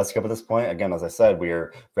Women's Dusty Cup at this point? Again, as I said, we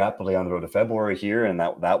are rapidly on the road to February here, and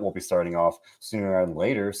that will be starting off sooner rather than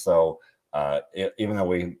later. So even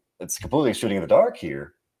though it's completely shooting in the dark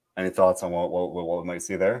here, any thoughts on what we might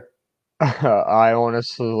see there? I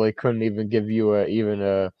honestly couldn't even give you even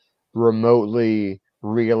a remotely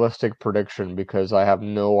realistic prediction because I have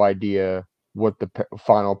no idea what the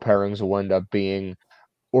final pairings will end up being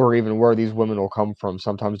or even where these women will come from.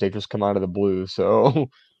 Sometimes they just come out of the blue, so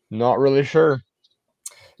not really sure.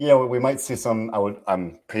 We might see some.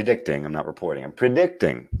 I'm predicting. I'm not reporting. I'm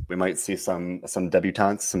predicting we might see some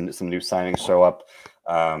debutantes, some new signings show up.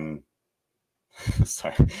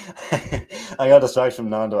 Sorry, I got distracted from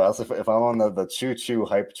Nando. If I'm on the choo choo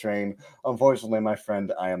hype train, unfortunately, my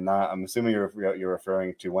friend, I am not. I'm assuming you're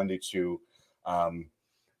referring to Wendy Choo.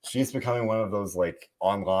 She's becoming one of those like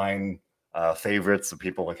online favorites of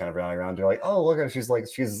people that kind of rally around. They're like, "Oh, look at her.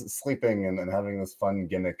 She's sleeping and having this fun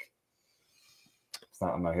gimmick."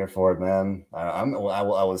 I'm not here for it, man. I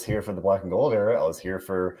was here for the Black and Gold era. I was here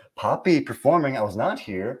for Poppy performing. I was not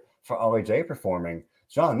here for LAJ performing.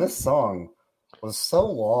 John, this song was so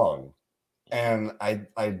long, and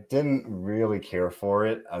I didn't really care for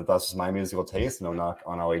it. That's just my musical taste. No knock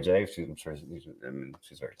on LAJ. I'm sure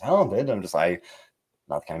she's very talented. Not the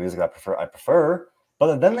kind of music I prefer.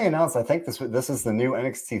 But then they announced, I think this is the new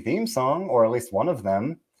NXT theme song, or at least one of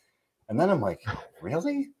them. And then I'm like,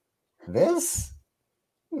 really? This?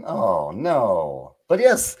 Oh no! But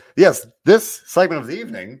yes, this segment of the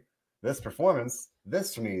evening this performance,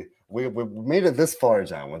 this to me, we made it this far,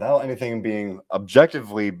 John, without anything being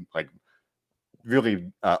objectively like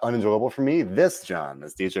really unenjoyable for me. This, John,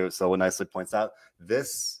 as DJ so nicely points out,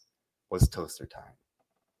 this was toaster time.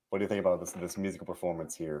 What do you think about this musical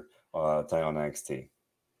performance here tonight on NXT?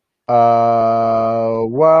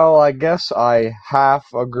 Well, I guess I half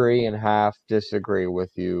agree and half disagree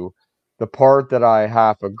with you. The part that I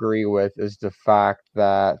half agree with is the fact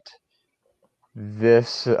that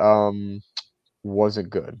this wasn't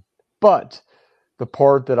good. But the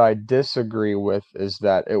part that I disagree with is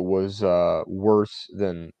that it was worse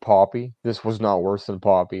than Poppy. This was not worse than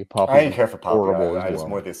Poppy. Poppy I didn't was care for Poppy. horrible as It's well.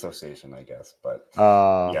 more the association, I guess. But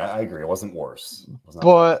Uh, yeah, I agree. It wasn't worse. It was not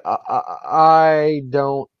worse. but I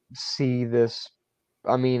don't see this.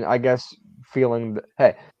 I mean, I guess feeling that,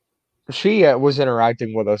 hey, she was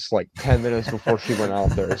interacting with us like 10 minutes before she went out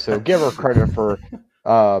there. So give her credit for,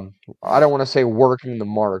 I don't want to say working the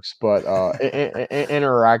marks, but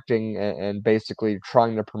interacting and basically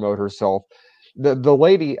trying to promote herself. The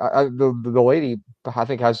lady, the lady, I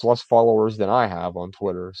think has less followers than I have on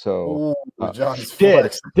Twitter. So Ooh, she John's did,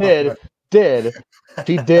 flex. did.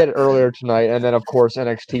 She did earlier tonight, and then of course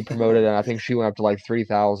NXT promoted, and I think she went up to like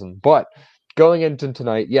 3,000. But going into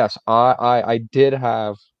tonight, yes, I did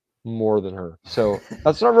have more than her. So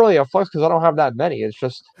that's not really a flex because I don't have that many. It's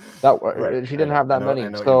just that Right. she didn't have I that know. many. I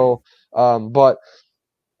know what you mean. So, but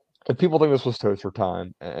if people think this was toaster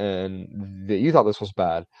time and that you thought this was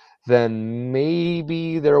bad, then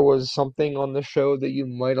maybe there was something on the show that you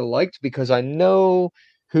might have liked because I know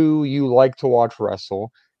who you like to watch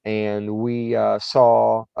wrestle. And we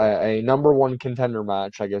saw a number one contender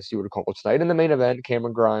match, I guess you would call it tonight, in the main event,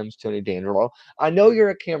 Cameron Grimes, Tony D'Angelo. I know you're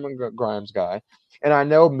a Cameron Grimes guy, and I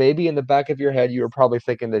know maybe in the back of your head you were probably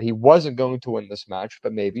thinking that he wasn't going to win this match,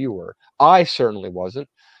 but maybe you were. I certainly wasn't.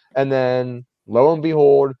 And then, lo and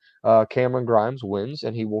behold, Cameron Grimes wins,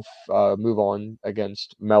 and he will move on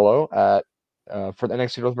against Mello at for the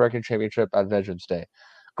NXT North American Championship at Vengeance Day.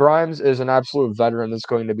 Grimes is an absolute veteran that's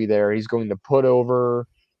going to be there. He's going to put over.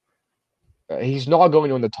 He's not going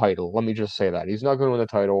to win the title. Let me just say that he's not going to win the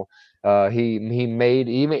title. He made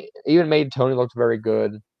even made Tony look very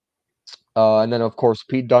good. And then of course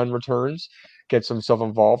Pete Dunne returns, gets himself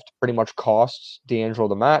involved, pretty much costs D'Angelo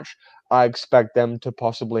the match. I expect them to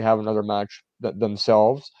possibly have another match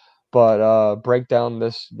themselves. But break down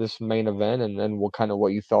this main event and then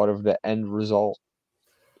what you thought of the end result.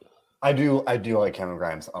 I do like Cameron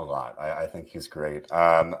Grimes a lot. I think he's great.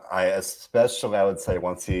 I especially I would say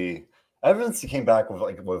ever since he came back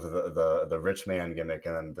with the rich man gimmick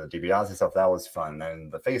and the DiBiase stuff, that was fun.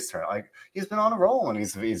 And the face turn, like he's been on a roll and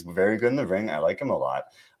he's very good in the ring. I like him a lot.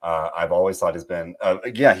 I've always thought he's been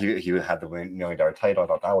he had the $1 million title. I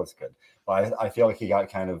thought that was good, but I feel like he got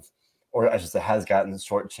kind of, or I should say, has gotten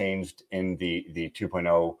shortchanged in the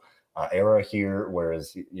 2.0 era here,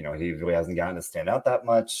 whereas he really hasn't gotten to stand out that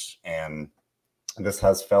much, and this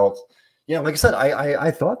has felt, like I said,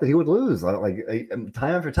 I thought that he would lose. Time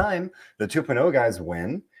after time, the 2.0 guys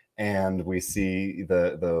win, and we see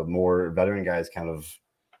the more veteran guys kind of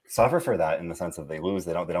suffer for that in the sense that they lose.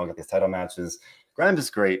 They don't get these title matches. Grimes is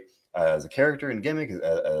great as a character and gimmick,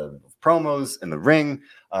 promos in the ring.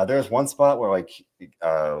 There's one spot where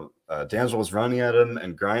D'Angelo was running at him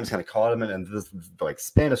and Grimes kind of caught him and this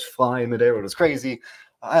Spanish fly in midair. It was crazy.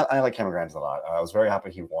 I like Cameron Grimes a lot. I was very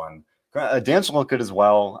happy he won. D'Angelo looked good as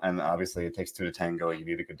well, and obviously it takes two to tango. You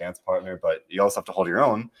need a good dance partner, but you also have to hold your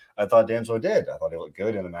own. I thought D'Angelo did. I thought he looked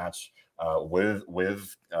good in the match with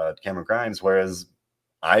Cameron Grimes, whereas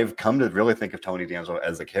I've come to really think of Tony D'Angelo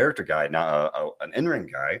as a character guy, not an in-ring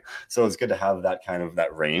guy. So it's good to have that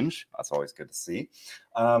range. That's always good to see.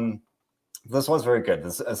 This was very good.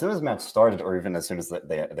 As soon as the match started, or even as soon as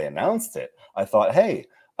they announced it, I thought, hey,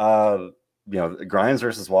 Grimes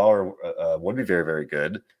versus Waller would be very, very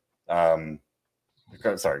good. Grimes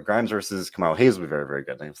versus Kyle Hayes would be very, very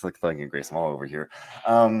good. I'm thinking Grayson Waller over here.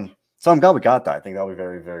 So I'm glad we got that. I think that'll be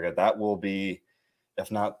very, very good. That will be,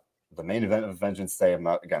 if not the main event of Vengeance Day. I'm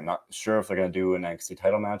not sure if they're going to do an NXT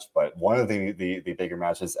title match, but one of the bigger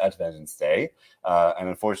matches at Vengeance Day. And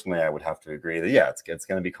unfortunately, I would have to agree that, it's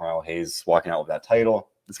going to be Kyle Hayes walking out with that title.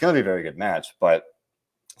 It's going to be a very good match, but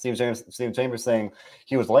Steve Chambers saying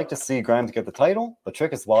he would like to see Grimes get the title. The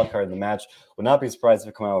Trick is the wild card in the match. Would not be surprised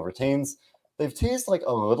if Kamaru retains. They've teased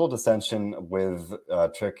a little dissension with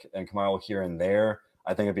Trick and Kamaru here and there.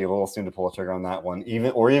 I think it'd be a little soon to pull a trigger on that one,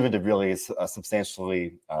 even to really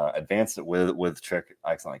substantially advance it with Trick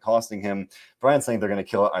accidentally costing him. Brian saying they're going to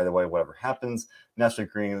kill it either way, whatever happens. Naturally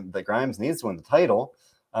agreeing that Grimes needs to win the title.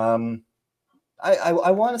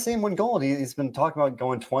 I want to see him win gold. He's been talking about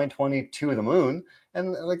going 2020 to the moon,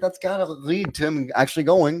 and like that's got to lead to him actually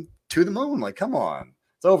going to the moon. Like, come on,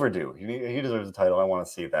 it's overdue. He deserves a title. I want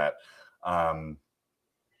to see that.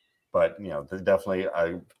 But definitely,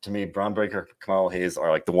 to me, Braun Breaker, Kamal Hayes are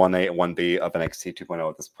like the 1A and 1B of NXT 2.0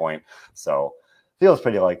 at this point. So feels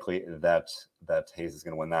pretty likely that Hayes is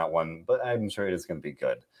going to win that one, but I'm sure it is going to be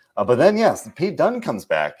good. But then, yes, Pete Dunne comes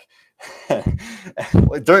back at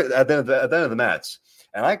the end of the match,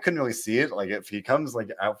 and I couldn't really see it. Like if he comes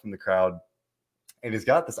like out from the crowd, and he's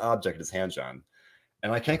got this object in his hand, John,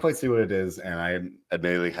 and I can't quite see what it is, and I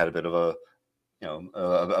admittedly had a bit of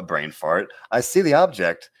a brain fart. I see the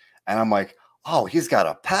object, and I'm like, oh, he's got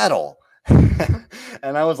a paddle.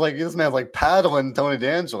 And I was like, this man's like paddling Tony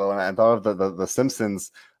D'Angelo, and I thought of the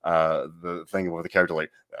Simpsons, the thing with the character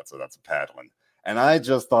like that's a paddling. And I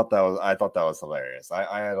just thought that was hilarious.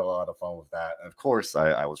 I had a lot of fun with that. And of course,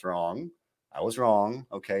 I was wrong. I was wrong.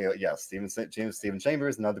 Okay, yes, Stephen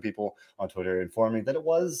Chambers and other people on Twitter informed me that it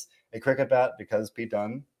was a cricket bat because Pete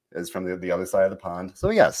Dunne is from the other side of the pond. So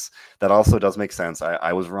yes, that also does make sense.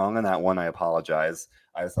 I was wrong on that one. I apologize.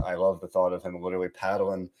 I love the thought of him literally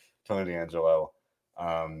paddling Tony D'Angelo.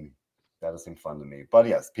 That does seem fun to me. But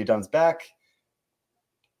yes, Pete Dunne's back.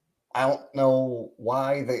 I don't know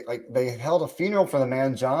why they held a funeral for the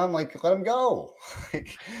man, John. Like, let him go.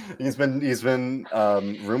 he's been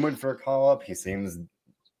rumored for a call up. He seems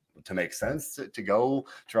to make sense to go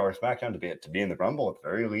to Raw or SmackDown to be in the Rumble at the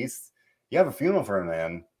very least. You have a funeral for a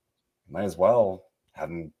man, might as well have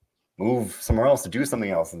him move somewhere else to do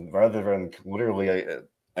something else, and rather than literally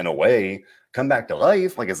in a way come back to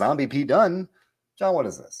life like a zombie Pete Dunne. John, what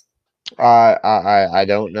is this? I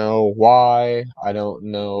don't know why. I don't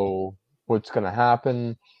know what's going to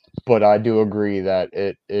happen, but I do agree that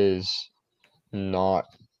it is not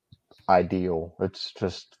ideal. It's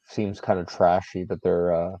just seems kind of trashy that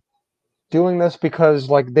they're doing this because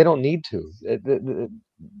like they don't need to.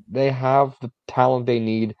 They have the talent they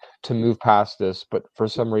need to move past this, but for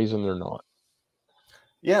some reason they're not.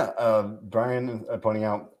 Yeah, Brian pointing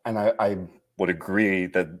out, and I would agree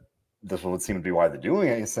that this would seem to be why they're doing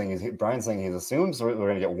it. Brian's saying he assumes we're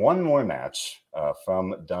going to get one more match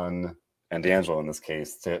from Dunne and D'Angelo in this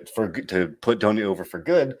case to put Tony over for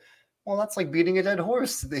good. Well, that's like beating a dead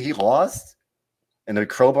horse. He lost in a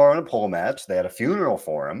crowbar and a pole match. They had a funeral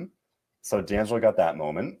for him, so D'Angelo got that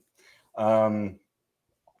moment. So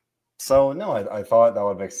no, I thought that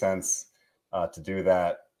would make sense to do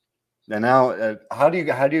that. And now, how do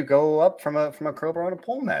you go up from a crowbar on a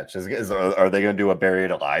pole match? Are they going to do a buried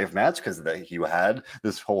alive match because you had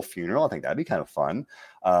this whole funeral? I think that'd be kind of fun.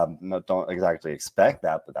 Don't exactly expect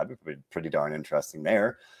that, but that'd be pretty darn interesting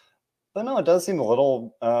there. But no, it does seem a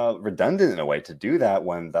little redundant in a way to do that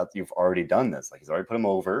when you've already done this. Like he's already put him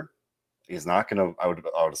over. He's not going to. I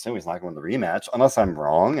would assume he's not going to the rematch unless I'm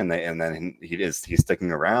wrong, and then he's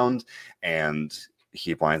sticking around and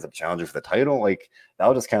he winds up challenging for the title. Like that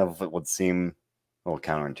would just kind of would seem a little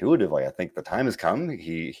counterintuitive. Like I think the time has come.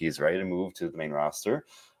 He's ready to move to the main roster,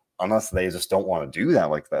 unless they just don't want to do that.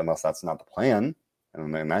 Like unless that's not the plan.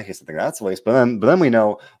 And in that case, I think that's a waste. But then we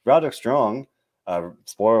know Roderick Strong.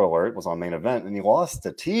 Spoiler alert, was on main event and he lost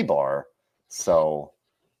to T-Bar, so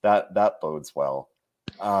that bodes well.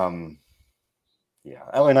 Yeah,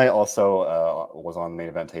 LA Knight also was on main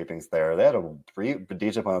event tapings there. They had a brief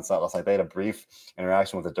DJ Planet last night. They had a brief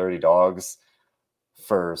interaction with the Dirty Dogs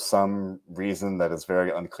for some reason that is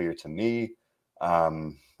very unclear to me. I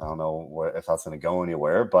don't know if that's going to go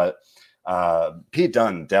anywhere, but Pete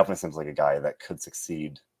Dunne definitely seems like a guy that could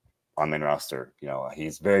succeed on main roster.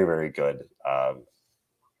 He's very, very good. I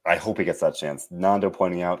hope he gets that chance. Nando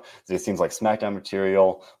pointing out that it seems like SmackDown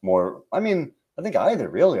material more. I mean, I think either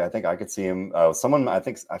really. I think I could see him. I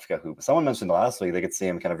forget who. But someone mentioned last week they could see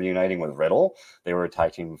him kind of reuniting with Riddle. They were a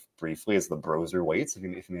tag team briefly as the Broserweights, if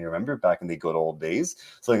you may remember, back in the good old days.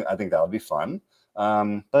 So I think that would be fun.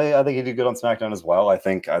 But I think he'd do good on SmackDown as well. I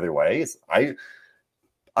think either way,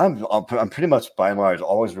 I'm pretty much by and large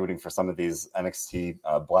always rooting for some of these NXT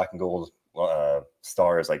black and gold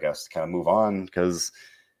stars, I guess, to kind of move on because.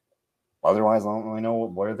 Otherwise, I don't really know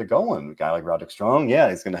where they're going. A guy like Roderick Strong,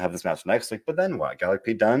 yeah, he's going to have this match next week, but then what? A guy like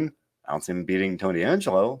Pete Dunne, I don't see him beating Tony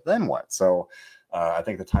D'Angelo, then what? So I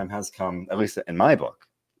think the time has come, at least in my book,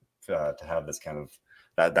 to have this kind of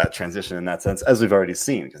that transition in that sense, as we've already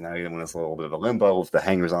seen, because now you're in this little bit of a limbo with the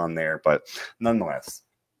hangers on there. But nonetheless,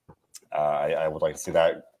 I would like to see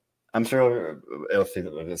that. I'm sure,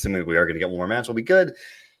 assuming we are going to get one more match, will be good.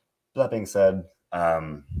 That being said,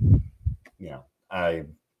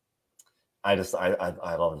 I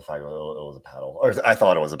love the fact that it was a paddle, or I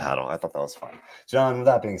thought it was a paddle. I thought that was fun. John, with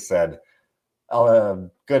that being said,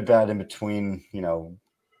 good, bad, in between,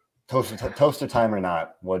 toaster time or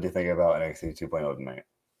not. What do you think about NXT 2.0 tonight?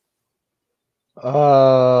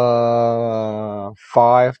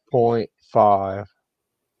 5.5.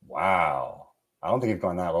 Wow. I don't think you've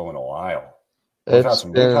gone that low in a while. It's We've had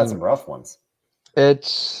some been rough ones.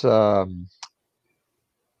 it's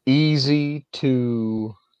easy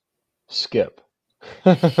to skip.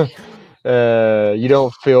 You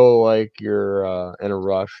don't feel like you're in a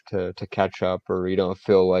rush to catch up, or you don't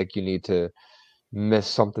feel like you need to miss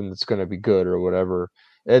something that's going to be good or whatever.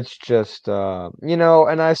 It's just,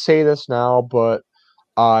 and I say this now, but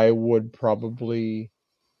I would probably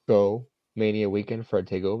go Mania weekend for a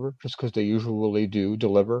takeover just because they usually do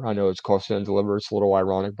deliver. I know it's costing them to deliver. It's a little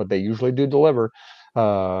ironic, but they usually do deliver.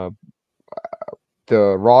 Uh,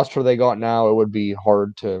 the roster they got now, it would be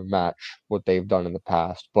hard to match what they've done in the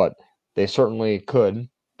past, but they certainly could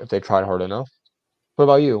if they tried hard enough. What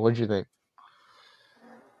about you? What did you think?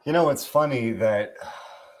 It's funny that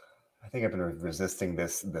I think I've been resisting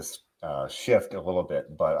this shift a little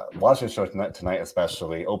bit, but watching the show tonight,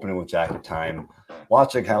 especially opening with Jacket Time,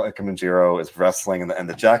 watching how Ikemanjiro is wrestling and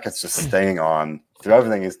the jacket's just staying on through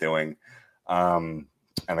everything he's doing, and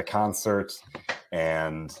the concert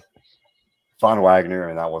and Von Wagner,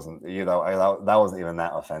 and that wasn't that wasn't even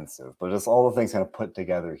that offensive, but just all the things kind of put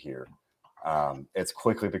together here. It's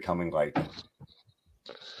quickly becoming like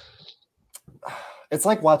it's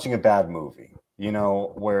like watching a bad movie.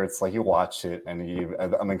 Where it's like you watch it and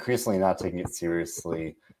I'm increasingly not taking it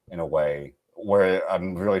seriously in a way where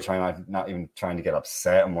I'm really not even trying to get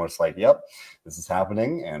upset. I'm more just like, yep, this is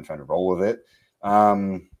happening and trying to roll with it.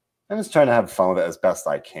 I'm just trying to have fun with it as best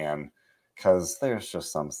I can because there's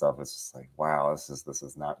just some stuff. It's just like, wow, this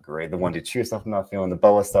is not great. The 1-2 stuff I'm not feeling. The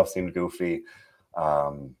Boa stuff seemed goofy.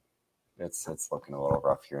 It's looking a little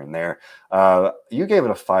rough here and there. You gave it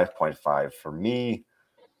a 5.5. For me,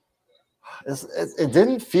 it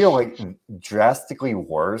didn't feel like drastically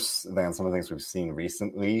worse than some of the things we've seen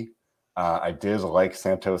recently. I did like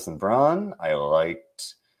Santos and Braun.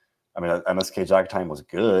 MSK Jack Time was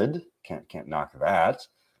good. Can't knock that.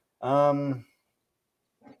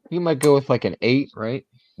 You might go with like an 8, right?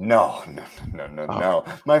 No.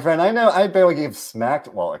 My friend, I know I barely gave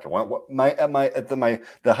Smack. Well, okay,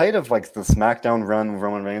 the height of like the SmackDown run with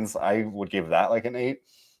Roman Reigns, I would give that like an 8.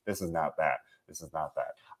 This is not that.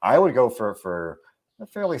 I would go for a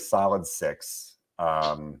fairly solid 6.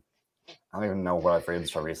 I don't even know what I've rated the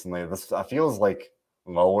show recently. This feels like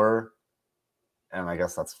lower, and I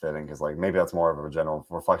guess that's fitting because like maybe that's more of a general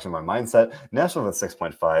reflection of my mindset. Nashville with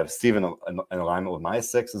 6.5. Steven in alignment with my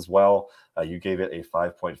 6 as well. You gave it a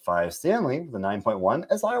 5.5. Stanley with a 9.1.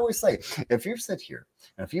 As I always say, if you sit here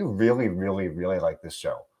and if you really, really, really like this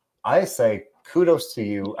show, I say kudos to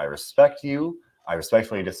you. I respect you. I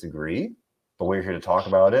respectfully disagree, but we're here to talk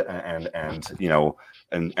about it and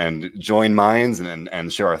join minds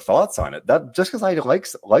and share our thoughts on it. That just because I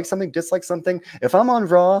like something, dislike something. If I'm on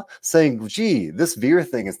Raw saying, "Gee, this Veer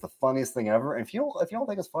thing is the funniest thing ever," and if you don't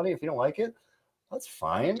think it's funny, if you don't like it, that's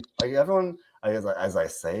fine. Like everyone, as I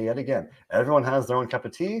say yet again, everyone has their own cup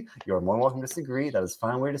of tea. You're more than welcome to disagree. That is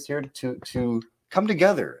fine. We're just here to come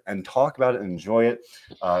together and talk about it and enjoy it,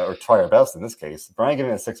 or try our best in this case. Brian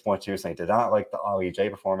giving it a 6.2, saying did not like the Ali J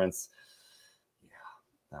performance.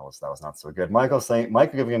 That was not so good. Michael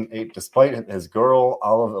giving an 8 despite his girl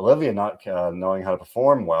Olivia not knowing how to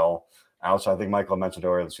perform well. Ouch! I think Michael mentioned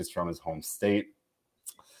earlier that she's from his home state.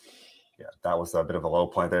 Yeah, that was a bit of a low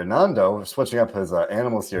point there. Nando switching up his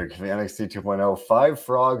animals here, giving NXT 2.0 5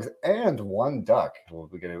 frogs and 1 duck.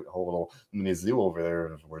 We get a whole little mini zoo over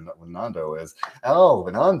there where Nando is. Oh,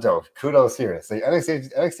 Nando, kudos here. Say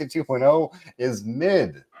NXT 2.0 is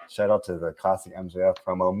mid. Shout out to the classic MJF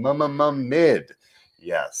promo, mid.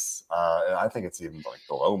 Yes, I think it's even like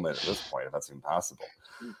below mid at this point, if that's even possible.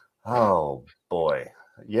 Oh boy,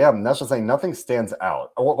 yeah. That's just saying nothing stands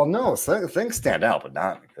out. Well, no, things stand out, but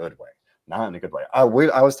not in a good way. Not in a good way. I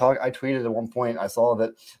tweeted at one point. I saw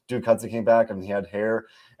that Duke Hudson came back and he had hair,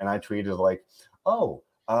 and I tweeted like, "Oh,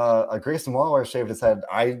 Grayson Waller shaved his head."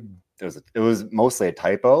 It was mostly a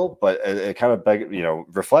typo, but it kind of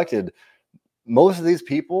reflected most of these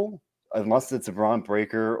people, unless it's a Braun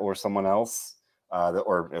Breaker or someone else.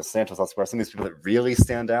 Or Santos elsewhere, some of these people that really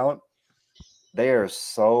stand out, they are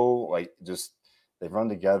so like just they run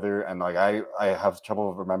together, and like I have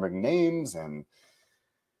trouble remembering names, and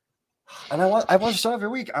I watch the show every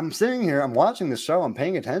week. I'm sitting here, I'm watching the show, I'm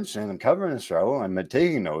paying attention, I'm covering the show, I'm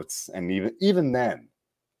taking notes, and even then,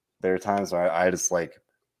 there are times where I just like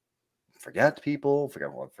forget what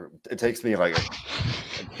it takes me like a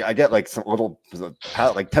I get like some little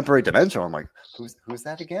like temporary dementia. I'm like, who's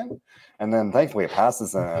that again? And then thankfully it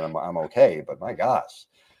passes and I'm okay. But my gosh,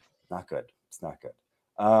 not good. It's not good.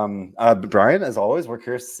 Brian, as always, we're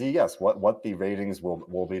curious to see what the ratings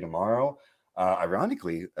will be tomorrow.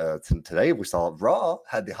 Ironically, today we saw Raw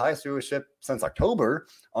had the highest viewership since October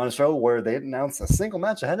on a show where they announced a single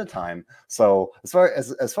match ahead of time. So as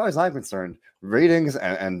far as I'm concerned, ratings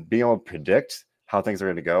and being able to predict how things are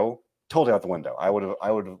going to go, totally out the window. I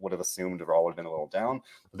would have assumed Raw would have been a little down,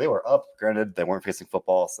 but they were up. Granted, they weren't facing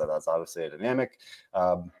football, so that's obviously a dynamic.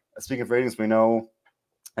 Speaking of ratings, we know,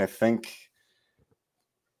 I think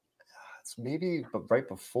it's maybe right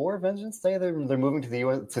before Vengeance Day. They're moving to the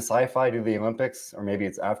US to Sci-Fi to the Olympics, or maybe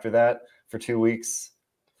it's after that for 2 weeks.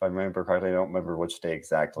 If I remember correctly, I don't remember which day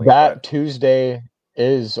exactly. That Tuesday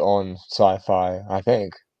is on Sci-Fi, I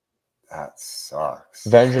think. That sucks.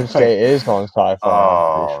 Vengeance Day is on Sci-Fi.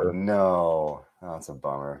 Oh, sure. No, that's a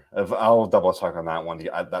bummer. I'll double check on that one.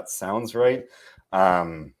 That sounds right.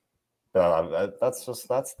 That's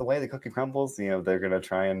the way the cookie crumbles. They're gonna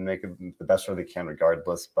try and make it the best show they can,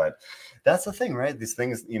 regardless. But that's the thing, right? These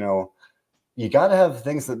things, you got to have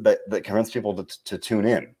things that convince people to tune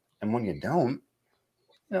in, and when you don't,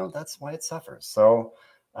 that's why it suffers. So,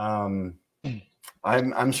 I'm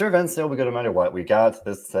sure Wednesday will be good no matter what. We got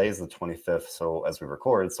this. Today is the 25th, so as we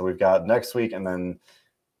record, so we've got next week, and then.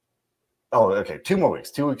 Oh, okay. 2 more weeks.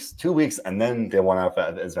 2 weeks, and then they one out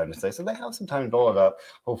as Vengeance Day. So they have some time to build it up.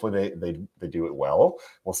 Hopefully they do it well.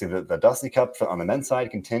 We'll see the Dusty Cup on the men's side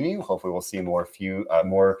continue. Hopefully we'll see some more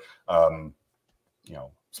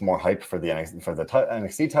hype for the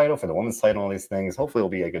NXT title, for the women's title, all these things. Hopefully it'll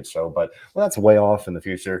be a good show, but that's way off in the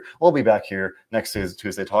future. We'll be back here next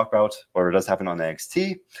Tuesday to talk about whatever does happen on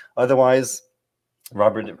NXT. Otherwise,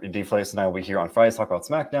 Robert D. Flace and I will be here on Friday to talk about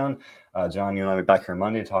SmackDown. John, you and I will be back here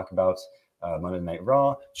Monday to talk about Monday Night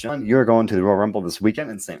Raw. John, you're going to the Royal Rumble this weekend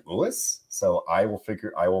in St. Louis, so I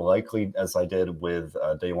will likely, as I did with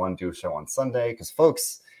Day One, do a show on Sunday, because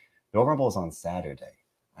folks, the Royal Rumble is on Saturday.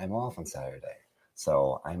 I'm off on Saturday,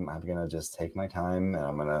 so I'm gonna just take my time, and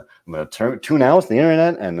I'm gonna tune out the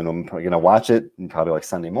internet, and then I'm gonna watch it probably like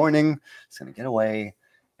Sunday morning. Just gonna get away.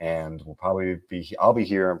 And I'll be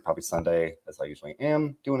here probably Sunday, as I usually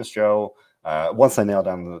am, doing a show. Once I nail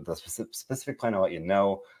down the specific plan, I'll let you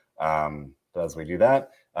know. But as we do that,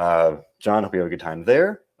 John, hope you have a good time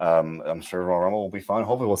there. I'm sure Royal Rumble will be fun.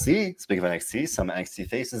 Hopefully we'll see, speaking of NXT, some NXT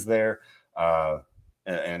faces there and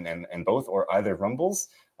both or either Rumbles.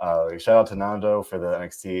 Shout out to Nando for the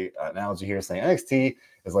NXT analogy here, saying NXT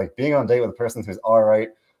is like being on a date with a person who's all right,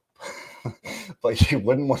 but you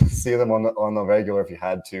wouldn't want to see them on the regular if you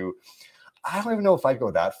had to. I don't even know if I'd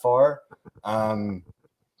go that far.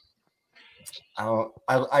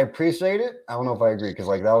 I appreciate it. I don't know if I agree, because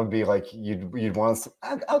like that would be like you'd want to.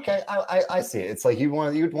 Okay, I see it. It's like you'd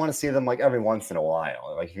want to see them like every once in a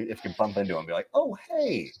while. Like if you bump into them, be like, oh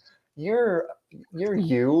hey, you're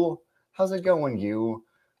you. How's it going, you?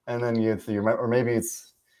 And then or maybe it's.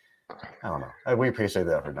 I don't know. We appreciate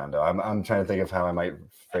the effort, Nando. I'm trying to think of how I might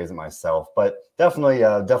phrase it myself, but definitely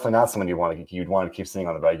not someone you'd want to keep seeing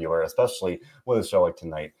on the regular, especially with a show like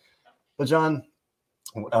tonight. But John,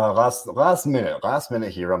 last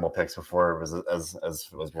minute here, Rumble picks before it was as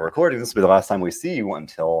we're recording. This will be the last time we see you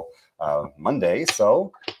until Monday.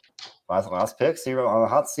 So last picks here on the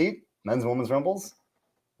hot seat, men's and women's Rumbles.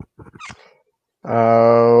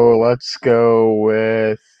 Oh, let's go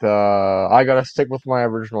with I gotta stick with my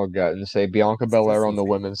original gut and say Bianca Belair on the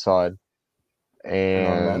women's side,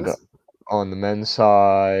 and on the men's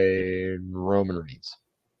side, Roman Reigns.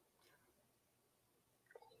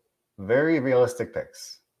 Very realistic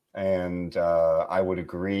picks, and I would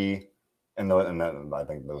agree, and I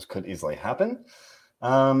think those could easily happen.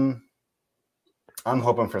 I'm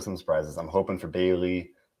hoping for some surprises. I'm hoping for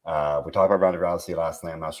Bayley. We talked about Ronda Rousey last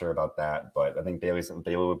night. I'm not sure about that, but I think Bayley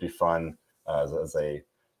would be fun as a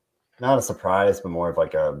not a surprise, but more of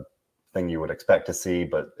like a thing you would expect to see,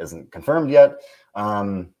 but isn't confirmed yet.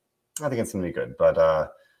 I think it's gonna be good. But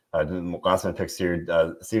last minute picks here: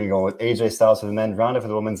 Steven going with AJ Styles for the men, Ronda for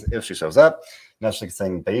the women's if she shows up. Naturally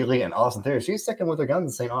saying Bayley and Austin Theory. She's sticking with her guns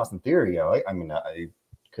and saying Austin Theory.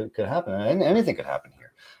 Could happen. Anything could happen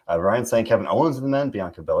here. Ryan saying Kevin Owens in the men,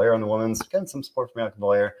 Bianca Belair on the women's. Getting some support from Bianca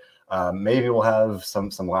Belair. Maybe we'll have some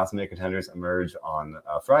last minute contenders emerge on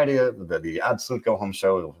Friday, the absolute go home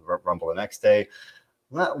show, Rumble the next day.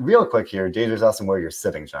 Real quick here, Danger's asking where you're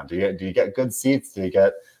sitting, John. Do you get good seats? Do you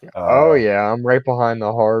get? Oh yeah, I'm right behind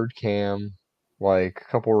the hard cam, like a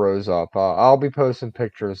couple rows up. I'll be posting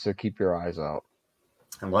pictures, so keep your eyes out.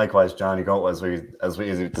 And likewise, Johnny Goat, as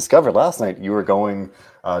we discovered last night, you were going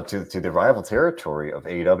to the rival territory of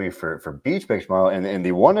AEW for Beach Break tomorrow, in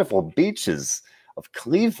the wonderful beaches of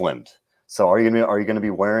Cleveland. So are you gonna be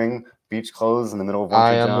wearing beach clothes in the middle of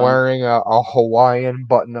I winter, am John? wearing a Hawaiian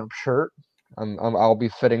button-up shirt. I'll be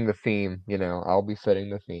fitting the theme, I'll be fitting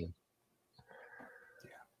the theme.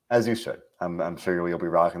 As you should. I'm sure you'll be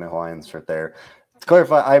rocking the Hawaiian shirt there. To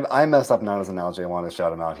clarify, I messed up Nana's analogy. I want to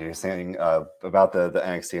shout him out here. He's saying about the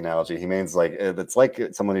NXT analogy. He means like it's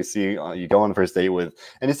like someone you see you go on a first date with,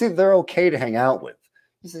 and you see they're okay to hang out with.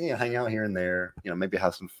 You see, hang out here and there. Maybe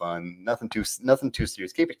have some fun. Nothing too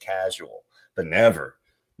serious. Keep it casual, but never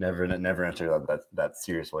enter that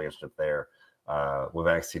serious relationship there. With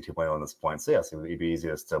NXT 2.0 at this point. So yes, it would be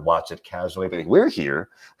easiest to watch it casually, but we're here.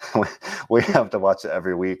 We have to watch it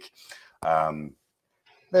every week.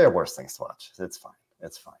 There are worse things to watch. It's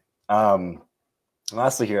fine.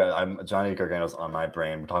 Lastly here, Johnny Gargano's on my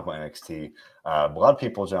brain. We're talking about NXT. A lot of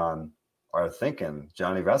people, John, are thinking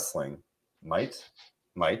Johnny Wrestling might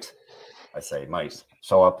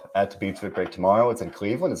show up at Beach Break tomorrow. It's in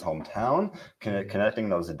Cleveland, his hometown, connecting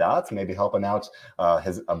those dots, maybe helping out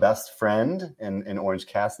his best friend in Orange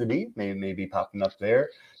Cassidy, maybe popping up there.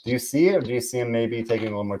 Do you see it, or do you see him maybe taking a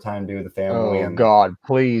little more time to be with the family? Oh God,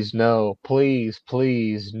 please no, please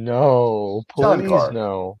no, John please Clark.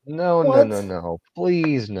 no, What? no,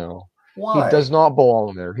 please no. He Why? does not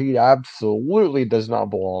belong there. He absolutely does not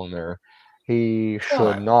belong there. He should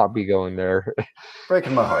John, not be going there.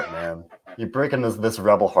 breaking my heart, man. You're breaking this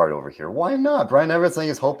rebel heart over here. Why not? Brian Everett saying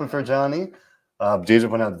he's hoping for Johnny. DJ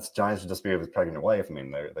pointed out that Johnny should just be with his pregnant wife. I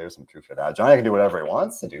mean, there's some truth to that. Johnny can do whatever he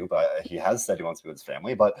wants to do, but he has said he wants to be with his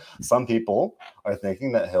family. But some people are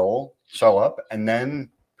thinking that he'll show up and then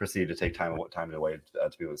proceed to take time away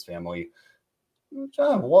to be with his family.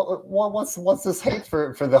 John, what's this hate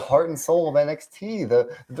for the heart and soul of NXT?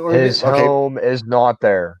 His home is not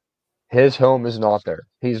there. His home is not there.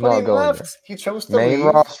 He's But not he going left. there. He chose to Main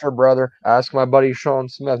leave. roster, brother. Ask my buddy Sean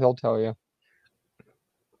Smith. He'll tell you.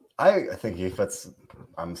 I think he fits.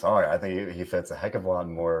 I'm sorry. I think he fits a heck of a lot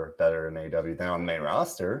more better in AEW than on the main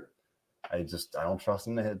roster. I don't trust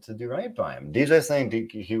him to do right by him. DJ saying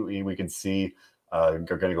we could see they're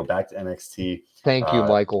going to go back to NXT. Thank you,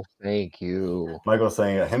 Michael. Thank you. Michael's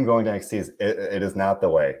saying him going to NXT it is not the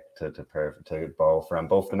way to borrow from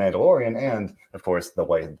both the Mandalorian and, of course, the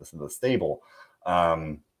way the stable.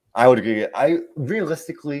 I would agree. I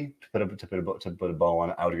realistically to put a bow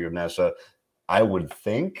on it, I would agree with Nesha. I would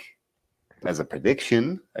think, as a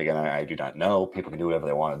prediction, again, I do not know. People can do whatever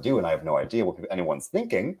they want to do, and I have no idea what anyone's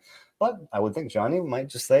thinking. But I would think Johnny might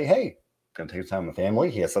just say, hey, going to take time with family.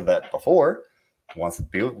 He has said that before. He wants to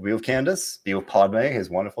be with Candice, be with Padme, his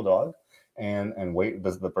wonderful dog, and wait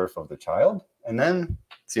the birth of the child, and then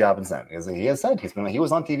see what happens then. Because he has said he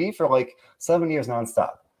was on TV for like 7 years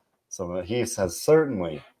nonstop. So he has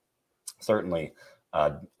certainly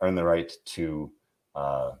earned the right to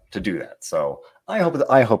do that. So I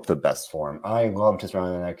hope the best for him. I loved his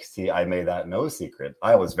run in NXT. I made that no secret.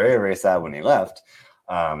 I was very, very sad when he left.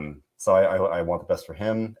 So I want the best for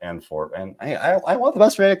him and I want the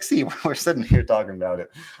best for NXT. We're sitting here talking about it.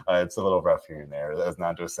 It's a little rough here and there. As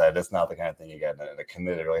Nando said, it's not the kind of thing you get in a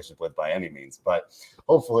committed relationship with by any means. But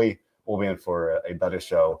hopefully we'll be in for a better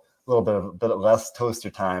show. A little bit less toaster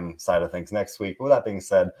time side of things next week. With that being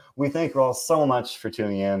said, we thank you all so much for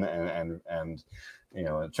tuning in and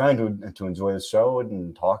trying to enjoy the show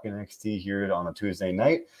and talking NXT here on a Tuesday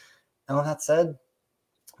night. And with that said,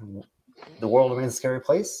 the world remains a scary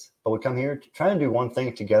place, but we come here to try and do one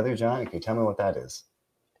thing together. John, can you tell me what that is?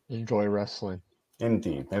 Enjoy wrestling.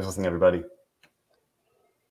 Indeed. Thanks for listening, everybody.